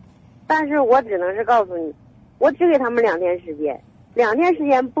道。但是我只能是告诉你，我只给他们2天时间，2天时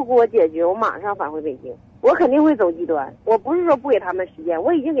间不给我解决，我马上返回北京。我肯定会走极端，我不是说不给他们时间，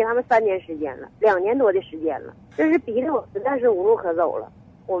我已经给他们3年时间了，2年多的时间了，这是逼得我实在是无路可走了。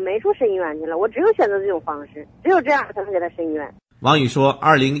我没处申冤去了，我只有选择这种方式，只有这样才能给他申冤。王宇说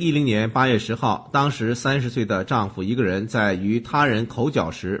，2010年8月10号，当时30岁的丈夫一个人在与他人口角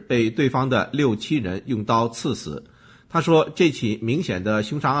时，被对方的6、7人用刀刺死。他说，这起明显的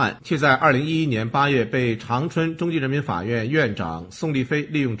凶杀案，却在2011年8月被长春中级人民法院院长宋立飞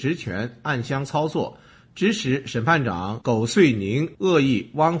利用职权暗箱操作，指使审判长苟遂宁恶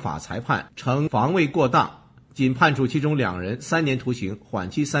意枉法裁判，呈防卫过当，仅判处其中2人3年徒刑，缓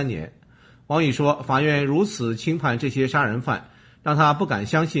期3年。王宇说，法院如此轻判这些杀人犯，让他不敢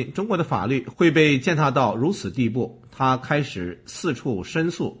相信中国的法律会被践踏到如此地步。他开始四处申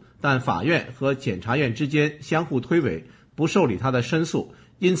诉，但法院和检察院之间相互推诿，不受理他的申诉，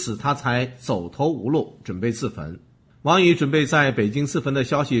因此他才走投无路，准备自焚。王宇准备在北京自焚的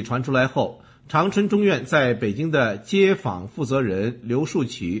消息传出来后，长春中院在北京的接访负责人刘树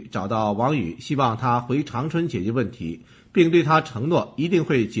启找到王宇，希望他回长春解决问题，并对他承诺一定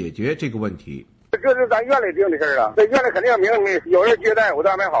会解决这个问题。这是咱院里定的事儿啊，这院里肯定有人接待，我都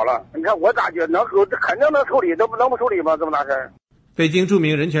安排好了。你看我咋觉得能肯定能处理，这不能不处理吗？这么大事儿。北京著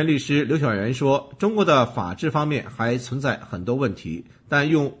名人权律师刘晓元说，中国的法治方面还存在很多问题，但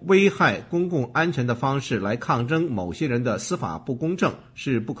用危害公共安全的方式来抗争某些人的司法不公正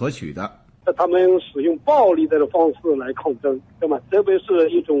是不可取的。他们使用暴力的方式来抗争，对吗？特别是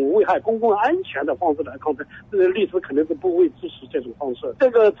一种危害公共安全的方式来抗争，律师肯定是不会支持这种方式。这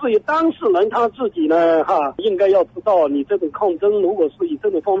个至于当事人他自己呢，应该要知道，你这种抗争如果是以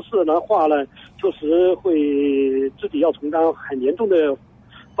这种方式的话呢，确实会自己要承担很严重的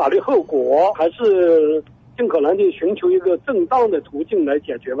法律后果，还是尽可能的寻求一个正当的途径来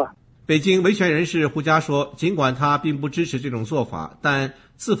解决吧。北京维权人士胡佳说，尽管他并不支持这种做法，但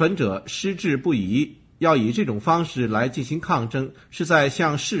自焚者失志不移，要以这种方式来进行抗争，是在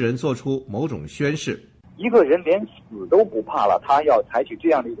向世人做出某种宣示。一个人连死都不怕了，他要采取这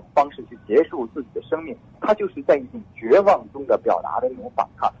样的一种方式去结束自己的生命，他就是在一种绝望中的表达的一种反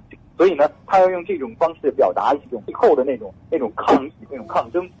抗。所以呢，他要用这种方式表达一种背后的那种抗议、那种抗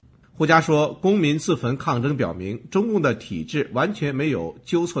争。胡佳说，公民自焚抗争表明，中共的体制完全没有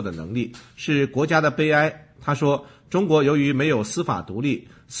纠错的能力，是国家的悲哀。他说，中国由于没有司法独立，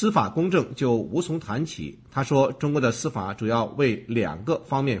司法公正就无从谈起。他说，中国的司法主要为2个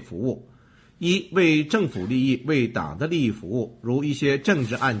方面服务：一，为政府利益、为党的利益服务，如一些政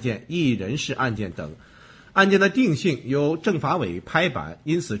治案件、异议人士案件等。案件的定性由政法委拍板，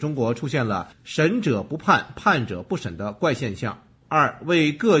因此中国出现了审者不判、判者不审的怪现象。2，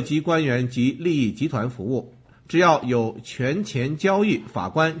为各级官员及利益集团服务，只要有权钱交易，法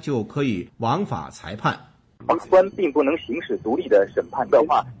官就可以枉法裁判。法官并不能行使独立的审判的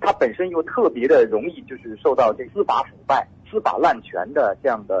话，他本身又特别的容易就是受到这司法腐败、司法滥权的这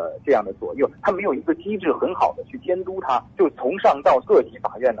样的左右，他没有一个机制很好的去监督他，就从上到各级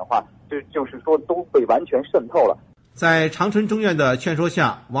法院的话，就是说都被完全渗透了。在长春中院的劝说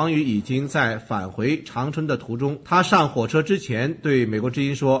下，王宇已经在返回长春的途中。他上火车之前对美国之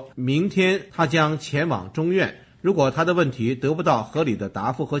音说，明天他将前往中院，如果他的问题得不到合理的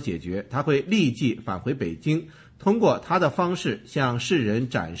答复和解决，他会立即返回北京，通过他的方式向世人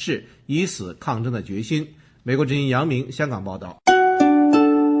展示以死抗争的决心。美国之音杨明香港报道。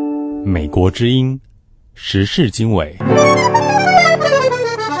美国之音时事经纬。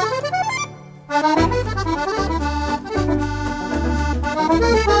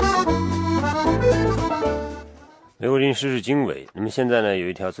美国之音时事经纬。那么现在呢，有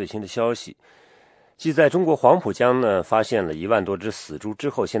一条最新的消息，继在中国黄浦江呢发现了1万多只死猪之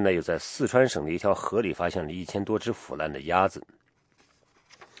后，现在又在四川省的一条河里发现了1000多只腐烂的鸭子。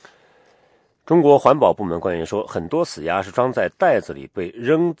中国环保部门官员说，很多死鸭是装在袋子里被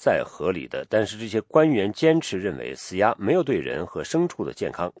扔在河里的，但是这些官员坚持认为死鸭没有对人和牲畜的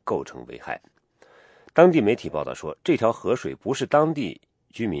健康构成危害。当地媒体报道说，这条河水不是当地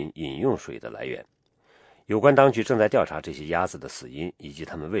居民饮用水的来源。有关当局正在调查这些鸭子的死因，以及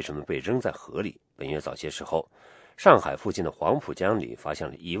它们为什么被扔在河里。本月早些时候，上海附近的黄浦江里发现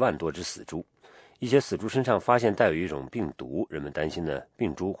了1万多只死猪，一些死猪身上发现带有一种病毒，人们担心呢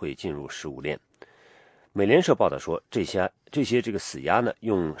病猪会进入食物链。美联社报道说，这些死鸭呢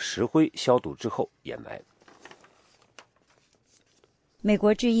用石灰消毒之后掩埋。美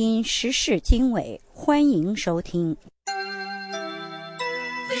国之音时事经纬，欢迎收听。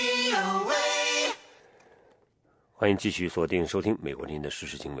欢迎继续锁定收听美国之音的时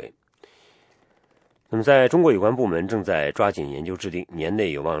事经纬。那么在中国有关部门正在抓紧研究制定年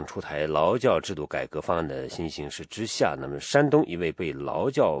内有望出台劳教制度改革方案的新形势之下，那么山东一位被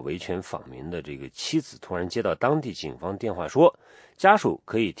劳教维权访民的这个妻子突然接到当地警方电话说，家属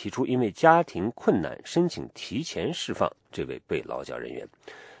可以提出因为家庭困难申请提前释放这位被劳教人员。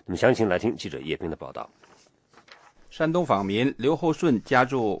那么详情来听记者叶冰的报道。山东访民刘厚顺家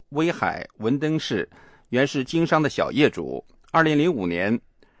住威海文登市，原是经商的小业主。2005年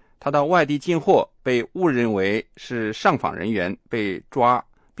他到外地进货，被误认为是上访人员被抓，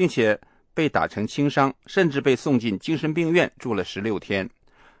并且被打成轻伤，甚至被送进精神病院住了16天。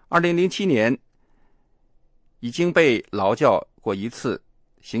2007年已经被劳教过一次，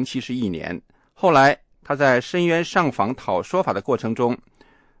刑期是1年。后来他在申冤上访讨说法的过程中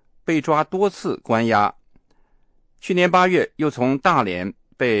被抓多次关押。去年8月又从大连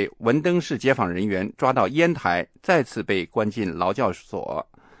被文登市解放人员抓到烟台，再次被关进劳教所，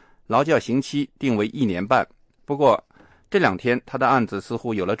劳教刑期定为1年半。不过这2天他的案子似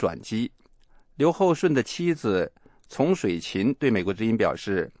乎有了转机。刘厚顺的妻子丛水琴对美国之音表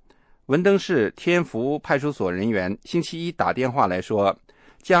示，文登市天福派出所人员星期一打电话来说，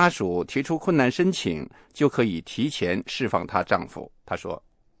家属提出困难申请就可以提前释放她丈夫。她说，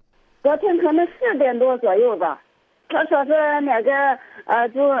昨天可能10点多左右吧，他说是那个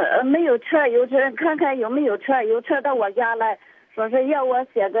就没有车，有车看看有没有车，有车到我家来，说是要我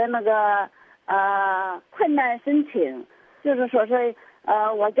写个那个困难申请，就是说是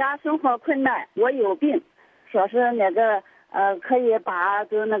我家生活困难，我有病，说是那个可以把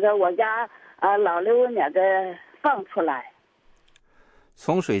就那个我家老刘那个放出来。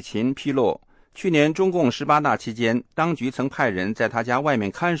丛水琴披露，去年中共18大期间，当局曾派人在他家外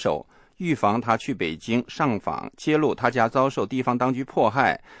面看守，预防他去北京上访，揭露他家遭受地方当局迫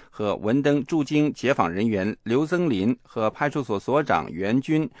害，和文登驻京解放人员刘增林和派出所所长袁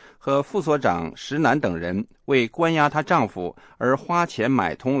军和副所长石楠等人为关押她丈夫而花钱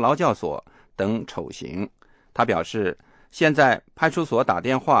买通劳教所等丑行。他表示，现在派出所打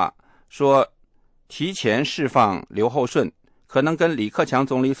电话说提前释放刘厚顺，可能跟李克强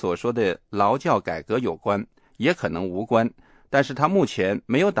总理所说的劳教改革有关，也可能无关，但是他目前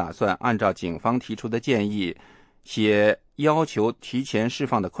没有打算按照警方提出的建议写要求提前释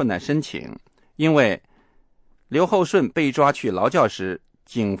放的困难申请，因为刘厚顺被抓去劳教时，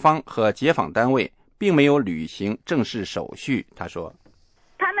警方和解放单位并没有履行正式手续。他说，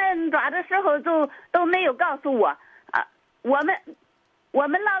他们抓的时候都没有告诉我我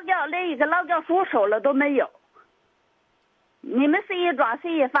们劳教连一个劳教书收了都没有，你们谁抓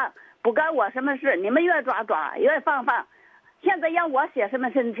谁放，不干我什么事，你们越抓抓越放，现在让我写什么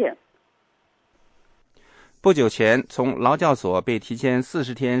申请？不久前从劳教所被提前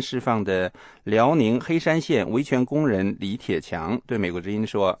40天释放的辽宁黑山县维权工人李铁强对美国之音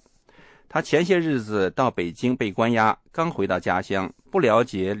说，他前些日子到北京被关押，刚回到家乡，不了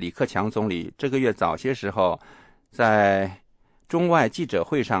解李克强总理这个月早些时候在中外记者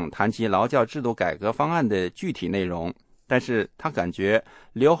会上谈及劳教制度改革方案的具体内容，但是他感觉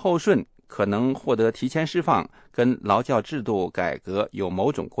刘厚顺可能获得提前释放跟劳教制度改革有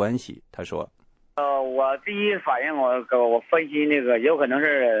某种关系。他说，我第一反应我分析那个有可能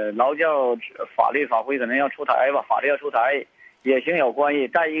是劳教法律法规可能要出台吧，法律要出台也行有关系。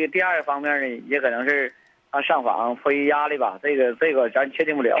再一个第二方面呢，也可能是他上访迫于压力吧，这个咱确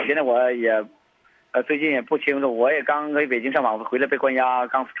定不了。现在我也最近也不清楚，我也刚回北京上访回来被关押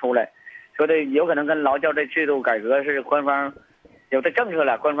刚出来，说的有可能跟劳教这制度改革是官方有的政策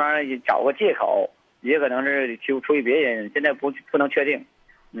了，官方找个借口，也可能是出于别人，现在不能确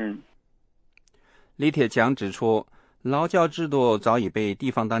定。李铁强指出，劳教制度早已被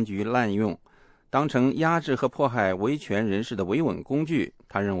地方当局滥用，当成压制和迫害维权人士的维稳工具。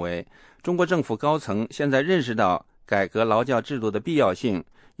他认为，中国政府高层现在认识到改革劳教制度的必要性，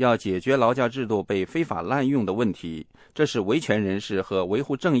要解决劳教制度被非法滥用的问题，这是维权人士和维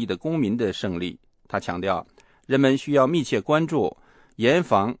护正义的公民的胜利。他强调，人们需要密切关注，严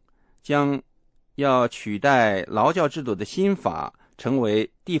防将要取代劳教制度的新法成为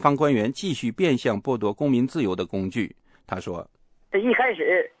地方官员继续变相剥夺公民自由的工具。他说，这一开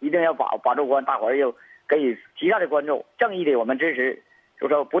始一定要把住关，大伙儿要给予极大的关注，正义的我们支持，就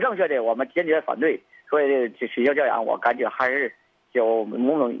说不正确的我们坚决反对。所以这学校教养我感觉还是有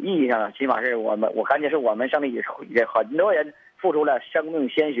某种意义上，起码是我感觉是我们上面也很多人付出了生命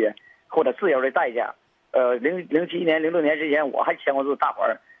鲜血或者自由的代价。07年06年之前我还签过字，大伙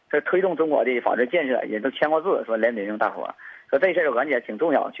儿这推动中国的法治建设也都签过字，说人民用大伙，说这事儿我感觉挺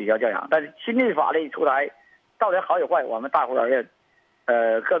重要，取消教养。但是新的法律出台，到底好与坏，我们大伙儿也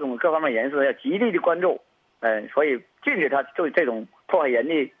各方面人士要极力的关注，所以禁止他就这种迫害人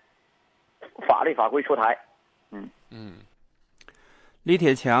的法律法规出台。李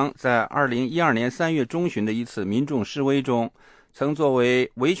铁强在2012年3月中旬的一次民众示威中，曾作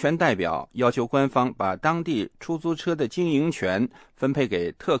为维权代表，要求官方把当地出租车的经营权分配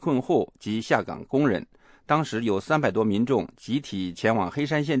给特困户及下岗工人。当时有300多民众集体前往黑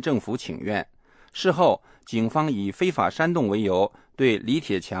山县政府请愿。事后，警方以非法煽动为由，对李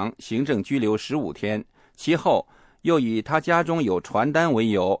铁强行政拘留15天，其后又以他家中有传单为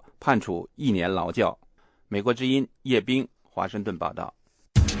由，判处1年劳教。美国之音叶冰华盛顿报道。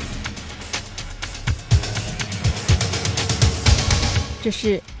这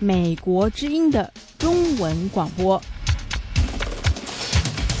是美国之音的中文广播。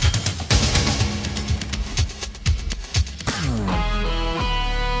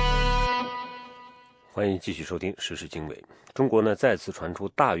欢迎继续收听时事经纬。中国呢再次传出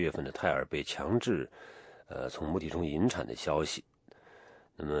大月份的胎儿被强制从母体中引产的消息。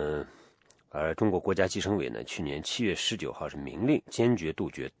那么而中国国家计生委呢去年7月19号是明令坚决杜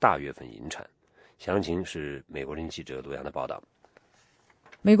绝大月份引产。详情是美国人记者卢阳的报道。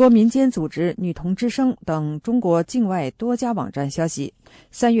美国民间组织女童之声等中国境外多家网站消息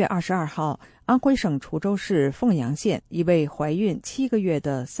，3月22号，安徽省滁州市凤阳县一位怀孕7个月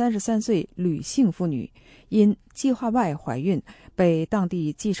的33岁吕姓妇女，因计划外怀孕，被当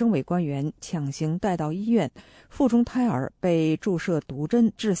地计生委官员强行带到医院，腹中胎儿被注射毒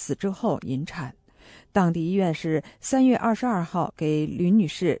针致死之后引产。当地医院是3月22号给吕女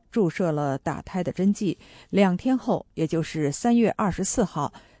士注射了打胎的针剂，2天后，也就是3月24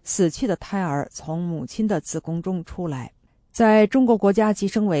号，死去的胎儿从母亲的子宫中出来。在中国国家计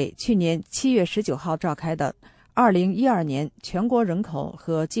生委去年7月19号召开的2012年全国人口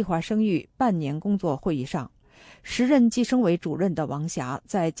和计划生育半年工作会议上，时任计生委主任的王霞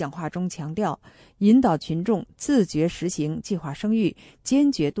在讲话中强调，引导群众自觉实行计划生育，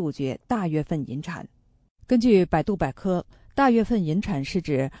坚决杜绝大月份引产。根据百度百科，大月份引产是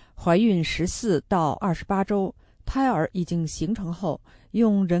指怀孕14到28周，胎儿已经形成后，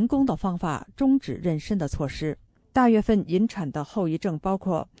用人工的方法终止妊娠的措施。大月份引产的后遗症包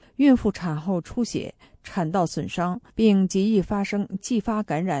括孕妇产后出血、产道损伤，并极易发生继发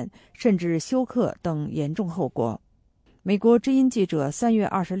感染甚至休克等严重后果。美国之音记者3月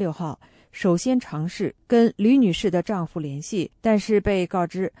26号首先尝试跟吕女士的丈夫联系，但是被告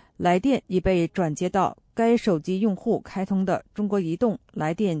知来电已被转接到该手机用户开通的中国移动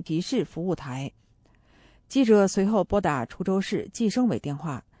来电提示服务台。记者随后拨打滁州市计生委电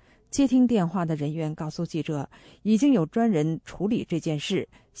话，接听电话的人员告诉记者，已经有专人处理这件事，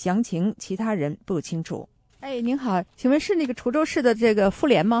详情其他人不清楚。您好，请问是那个滁州市的这个妇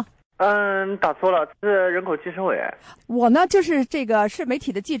联吗？打错了，是人口计生委。我呢就是这个是媒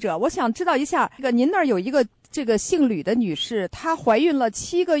体的记者，我想知道一下，这个您那儿有一个这个姓吕的女士，她怀孕了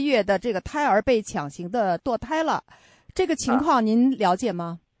7个月的这个胎儿被强行的堕胎了，这个情况您了解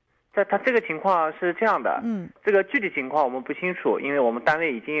吗？他这个情况是这样的，这个具体情况我们不清楚，因为我们单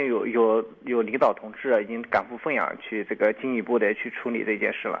位已经有领导同志已经赶赴凤阳去这个进一步的去处理这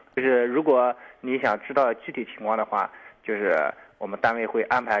件事了。就是如果你想知道具体情况的话，就是我们单位会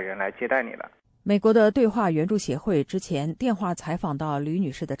安排人来接待你的。美国的对话援助协会之前电话采访到吕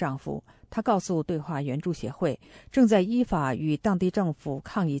女士的丈夫，他告诉对话援助协会，正在依法与当地政府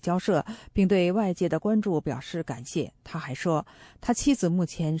抗议交涉，并对外界的关注表示感谢。他还说，他妻子目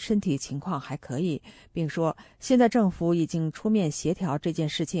前身体情况还可以，并说现在政府已经出面协调这件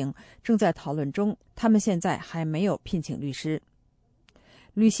事情，正在讨论中，他们现在还没有聘请律师。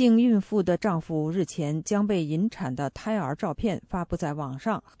吕姓孕妇的丈夫日前将被引产的胎儿照片发布在网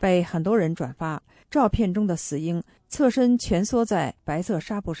上，被很多人转发。照片中的死婴侧身蜷缩在白色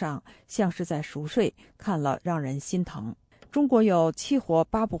纱布上，像是在熟睡，看了让人心疼。中国有7活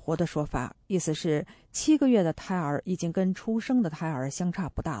8不活的说法，意思是7个月的胎儿已经跟出生的胎儿相差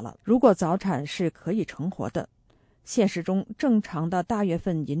不大了，如果早产是可以成活的。现实中，正常的大月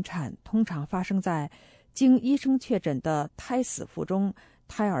份引产通常发生在经医生确诊的胎死腹中，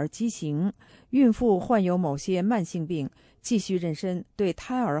胎儿畸形，孕妇患有某些慢性病，继续妊娠对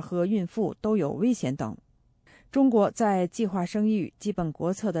胎儿和孕妇都有危险等。中国在计划生育基本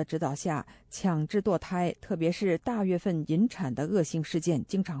国策的指导下，强制堕胎，特别是大月份引产的恶性事件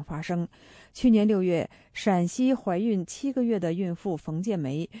经常发生。去年6月，陕西怀孕7个月的孕妇冯建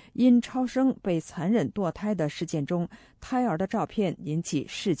梅因超声被残忍堕胎的事件中，胎儿的照片引起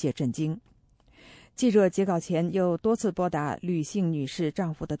世界震惊。记者截稿前又多次拨打吕姓女士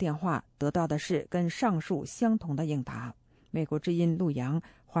丈夫的电话，得到的是跟上述相同的应答。美国之音陆洋，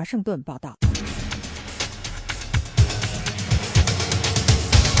华盛顿报道。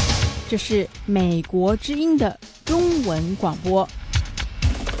这是美国之音的中文广播。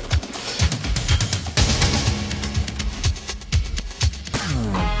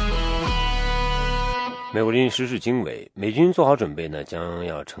美国之音时事经纬，美军做好准备呢，将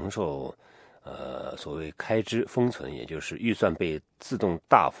要承受所谓开支封存，也就是预算被自动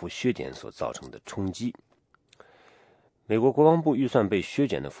大幅削减所造成的冲击。美国国防部预算被削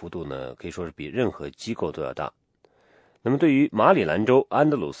减的幅度呢，可以说是比任何机构都要大。那么对于马里兰州安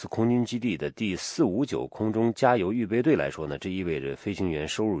德鲁斯空军基地的第459空中加油预备队来说呢，这意味着飞行员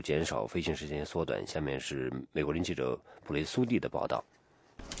收入减少，飞行时间缩短。下面是美国人记者普雷苏蒂的报道。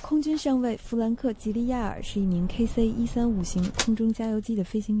空军上尉弗兰克·吉利亚尔是一名 KC-135 型空中加油机的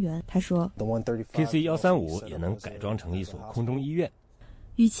飞行员。他说 ，KC-135 也能改装成一所空中医院。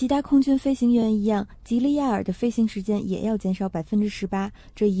与其他空军飞行员一样，吉利亚尔的飞行时间也要减少 18%，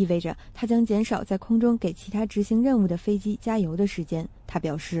 这意味着他将减少在空中给其他执行任务的飞机加油的时间。他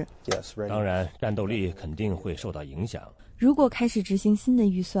表示，当然，战斗力肯定会受到影响。如果开始执行新的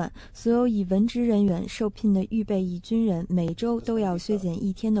预算，所有以文职人员受聘的预备役军人每周都要削减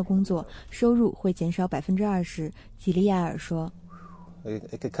1天的工作，收入会减少 20%。 吉利亚尔说，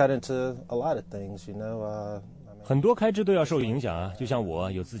很多开支都要受影响啊，就像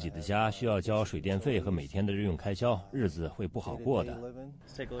我有自己的家，需要交水电费和每天的日用开销，日子会不好过的。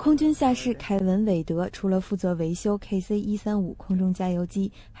空军下士凯文·韦德除了负责维修 KC-135 空中加油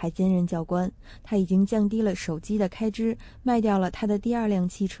机，还兼任教官。他已经降低了手机的开支，卖掉了他的第2辆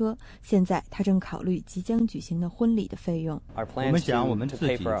汽车。现在他正考虑即将举行的婚礼的费用。我们想我们自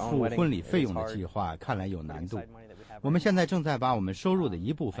己付婚礼费用的计划看来有难度。我们现在正在把我们收入的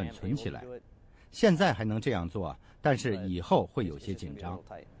一部分存起来。现在还能这样做，但是以后会有些紧张。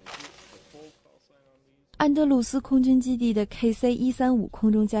安德鲁斯空军基地的 KC-135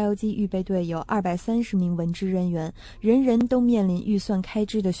 空中加油机预备队有230名文职人员，人人都面临预算开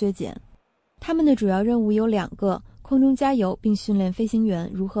支的削减。他们的主要任务有2个：空中加油并训练飞行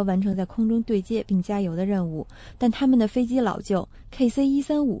员如何完成在空中对接并加油的任务。但他们的飞机老旧，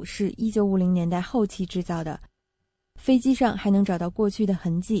 KC-135 是1950年代后期制造的。飞机上还能找到过去的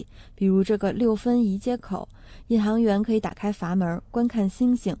痕迹，比如这个6分仪接口，引航员可以打开阀门，观看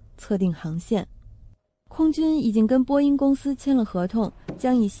星星，测定航线。空军已经跟波音公司签了合同，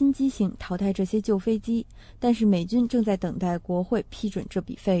将以新机型淘汰这些旧飞机，但是美军正在等待国会批准这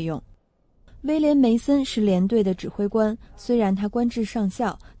笔费用。威廉·梅森是连队的指挥官，虽然他官至上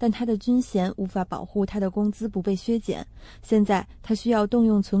校，但他的军衔无法保护他的工资不被削减。现在他需要动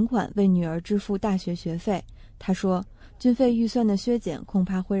用存款为女儿支付大学学费。他说，军费预算的削减恐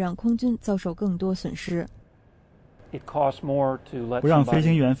怕会让空军遭受更多损失。不让飞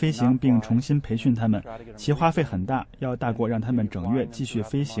行员飞行并重新培训他们，其花费很大，要大过让他们整月继续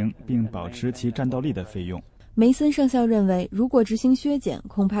飞行并保持其战斗力的费用。梅森上校认为，如果执行削减，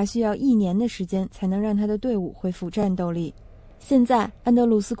恐怕需要1年的时间才能让他的队伍恢复战斗力。现在安德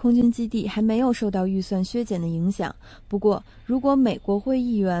鲁斯空军基地还没有受到预算削减的影响，不过如果美国会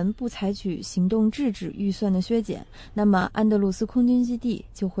议员不采取行动制止预算的削减，那么安德鲁斯空军基地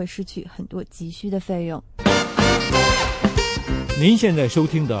就会失去很多急需的费用。您现在收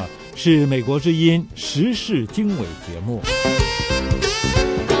听的是美国之音时事经纬节目。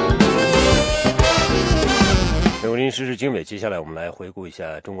美国之音时事经纬，接下来我们来回顾一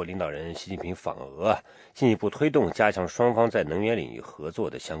下中国领导人习近平访俄，进一步推动加强双方在能源领域合作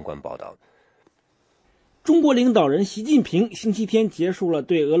的相关报道。中国领导人习近平星期天结束了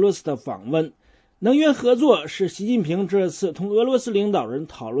对俄罗斯的访问，能源合作是习近平这次同俄罗斯领导人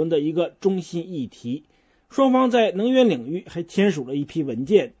讨论的一个中心议题。双方在能源领域还签署了一批文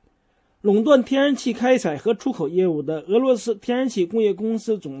件。垄断天然气开采和出口业务的俄罗斯天然气工业公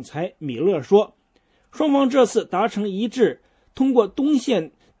司总裁米勒说，双方这次达成一致，通过东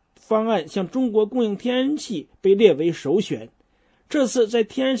线方案向中国供应天然气被列为首选。这次在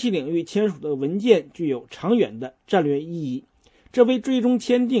天然气领域签署的文件具有长远的战略意义，这为最终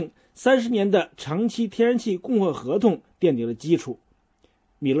签订30年的长期天然气供货合同奠定了基础。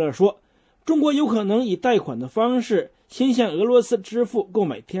米勒说，中国有可能以贷款的方式先向俄罗斯支付购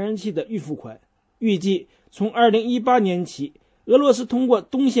买天然气的预付款，预计从2018年起，俄罗斯通过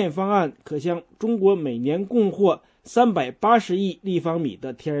东线方案可向中国每年供货380亿立方米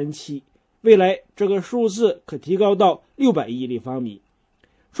的天然气，未来这个数字可提高到600亿立方米。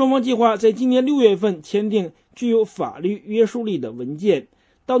双方计划在今年6月份签订具有法律约束力的文件，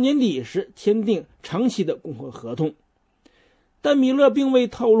到年底时签订长期的供货合同。但米勒并未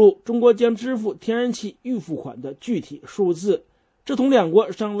透露中国将支付天然气预付款的具体数字，这同两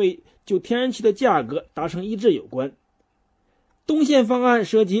国尚未就天然气的价格达成一致有关。东线方案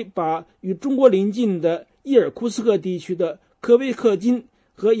涉及把与中国邻近的伊尔库斯克地区的科维克金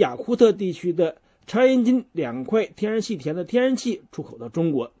和雅库特地区的察延金2块天然气田的天然气出口到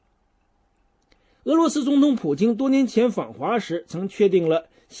中国。俄罗斯总统普京多年前访华时曾确定了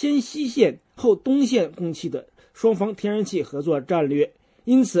先西线后东线供气的双方天然气合作战略，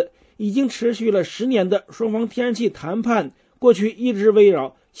因此已经持续了10年的双方天然气谈判过去一直围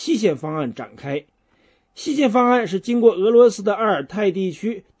绕西线方案展开。西线方案是经过俄罗斯的阿尔泰地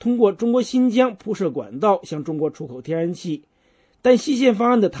区通过中国新疆铺设管道向中国出口天然气，但西线方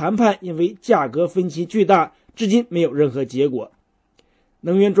案的谈判因为价格分歧巨大，至今没有任何结果。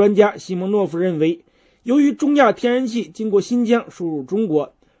能源专家西蒙诺夫认为，由于中亚天然气经过新疆输入中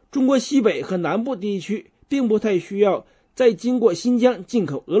国，中国西北和南部地区并不太需要再经过新疆进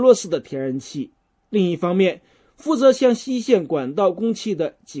口俄罗斯的天然气。另一方面，负责向西线管道供气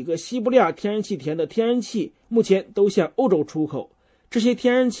的几个西伯利亚天然气田的天然气目前都向欧洲出口，这些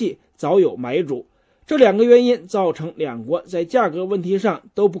天然气早有买主。这2个原因造成两国在价格问题上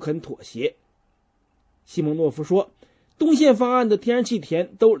都不肯妥协。西蒙诺夫说，东线方案的天然气田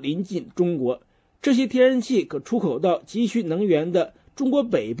都临近中国，这些天然气可出口到急需能源的中国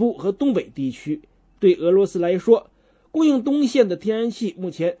北部和东北地区。对俄罗斯来说，供应东线的天然气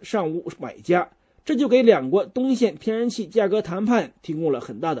目前尚无买家，这就给两国东线天然气价格谈判提供了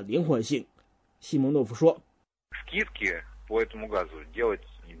很大的灵活性。西蒙诺夫说，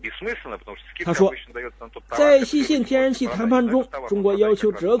他说，在西线天然气谈判中，中国要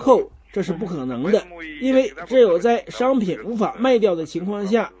求折扣，这是不可能的，因为只有在商品无法卖掉的情况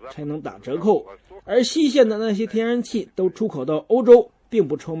下才能打折扣，而西线的那些天然气都出口到欧洲，并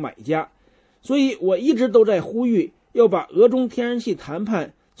不愁买家。所以我一直都在呼吁要把俄中天然气谈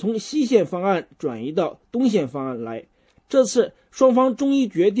判从西线方案转移到东线方案来。这次双方终于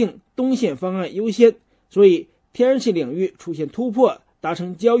决定东线方案优先，所以天然气领域出现突破，达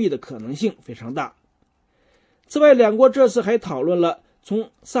成交易的可能性非常大。此外，两国这次还讨论了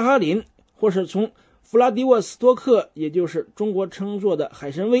从萨哈林或是从弗拉迪沃斯托克，也就是中国称作的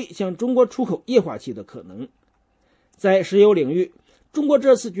海参崴，向中国出口液化气的可能。在石油领域，中国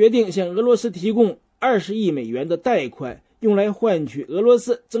这次决定向俄罗斯提供20亿美元的贷款，用来换取俄罗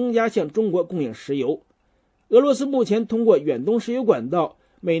斯增加向中国供应石油。俄罗斯目前通过远东石油管道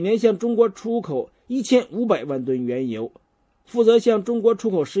每年向中国出口1500万吨原油。负责向中国出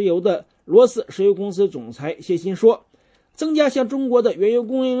口石油的罗斯石油公司总裁谢辛说，增加向中国的原油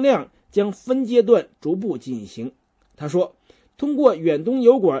供应量将分阶段逐步进行。他说，通过远东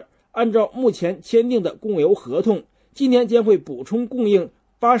油管，按照目前签订的供油合同，今年将会补充供应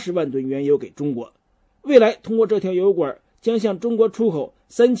80万吨原油给中国。未来通过这条油管将向中国出口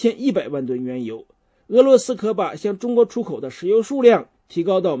3100万吨原油。俄罗斯可把向中国出口的石油数量提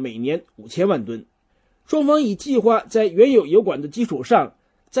高到每年5000万吨。双方已计划在原有油管的基础上，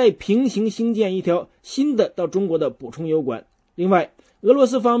再平行兴建一条新的到中国的补充油管。另外，俄罗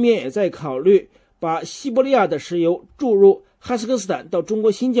斯方面也在考虑把西伯利亚的石油注入哈萨克斯坦到中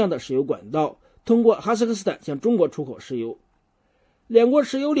国新疆的石油管道，通过哈萨克斯坦向中国出口石油。两国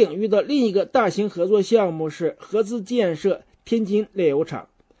石油领域的另一个大型合作项目是合资建设天津炼油厂。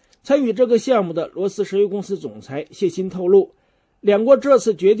参与这个项目的罗斯石油公司总裁谢辛透露，两国这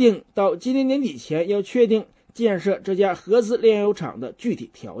次决定到今年年底前要确定建设这家合资炼油厂的具体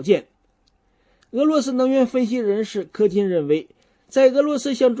条件。俄罗斯能源分析人士柯金认为，在俄罗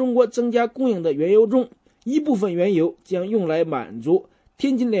斯向中国增加供应的原油中，一部分原油将用来满足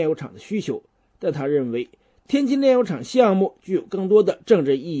天津炼油厂的需求，但他认为天津炼油厂项目具有更多的政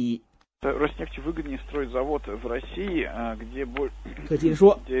治意义。柯金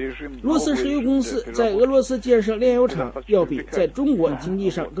说，罗斯石油公司在俄罗斯建设炼油厂要比在中国经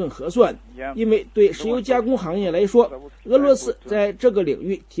济上更合算，因为对石油加工行业来说，俄罗斯在这个领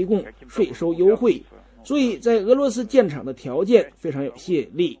域提供税收优惠，所以在俄罗斯建厂的条件非常有吸引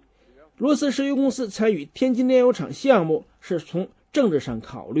力。罗斯石油公司参与天津炼油厂项目是从政治上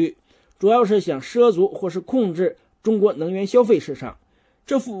考虑，主要是想涉足或是控制中国能源消费市场，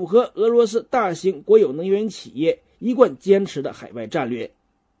这符合俄罗斯大型国有能源企业一贯坚持的海外战略。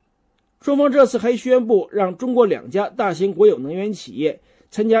双方这次还宣布让中国2家大型国有能源企业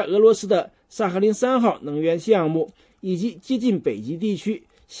参加俄罗斯的萨哈林3号能源项目，以及接近北极地区、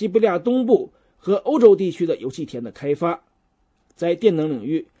西伯利亚东部和欧洲地区的油气田的开发。在电能领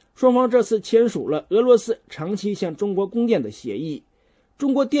域，双方这次签署了俄罗斯长期向中国供电的协议。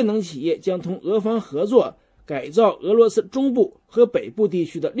中国电能企业将同俄方合作，改造俄罗斯中部和北部地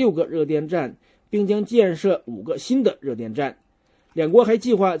区的6个热电站，并将建设5个新的热电站。两国还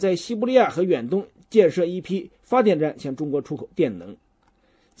计划在西伯利亚和远东建设一批发电站，向中国出口电能。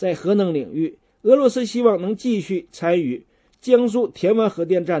在核能领域，俄罗斯希望能继续参与江苏田湾核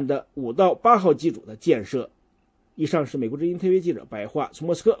电站的5到8号机组的建设。以上是美国之音特约记者白桦从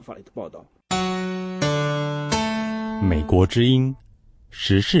莫斯科发来的报道。美国之音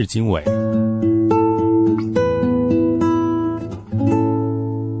时事经纬。